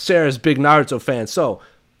 Alex Sarah's big Naruto fan. So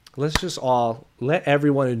let's just all let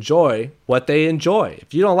everyone enjoy what they enjoy.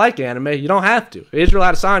 If you don't like anime, you don't have to. Israel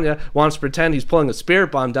Adesanya wants to pretend he's pulling a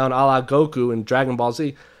spirit bomb down a la Goku in Dragon Ball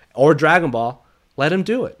Z or Dragon Ball. Let him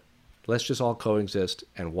do it. Let's just all coexist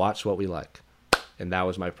and watch what we like. And that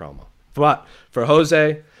was my promo. But for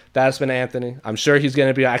Jose, that's been Anthony. I'm sure he's going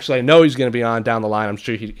to be, actually I know he's going to be on down the line. I'm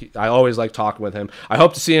sure I always like talking with him. I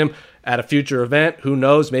hope to see him at a future event. Who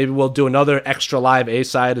knows? Maybe we'll do another extra live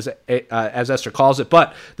A-side as Esther calls it.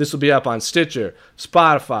 But this will be up on Stitcher,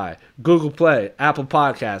 Spotify, Google Play, Apple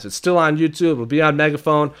Podcasts. It's still on YouTube. It'll be on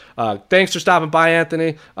Megaphone. Thanks for stopping by,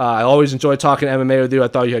 Anthony. I always enjoy talking MMA with you. I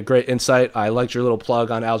thought you had great insight. I liked your little plug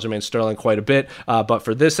on Aljamain Sterling quite a bit. But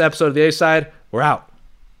for this episode of the A-side, we're out.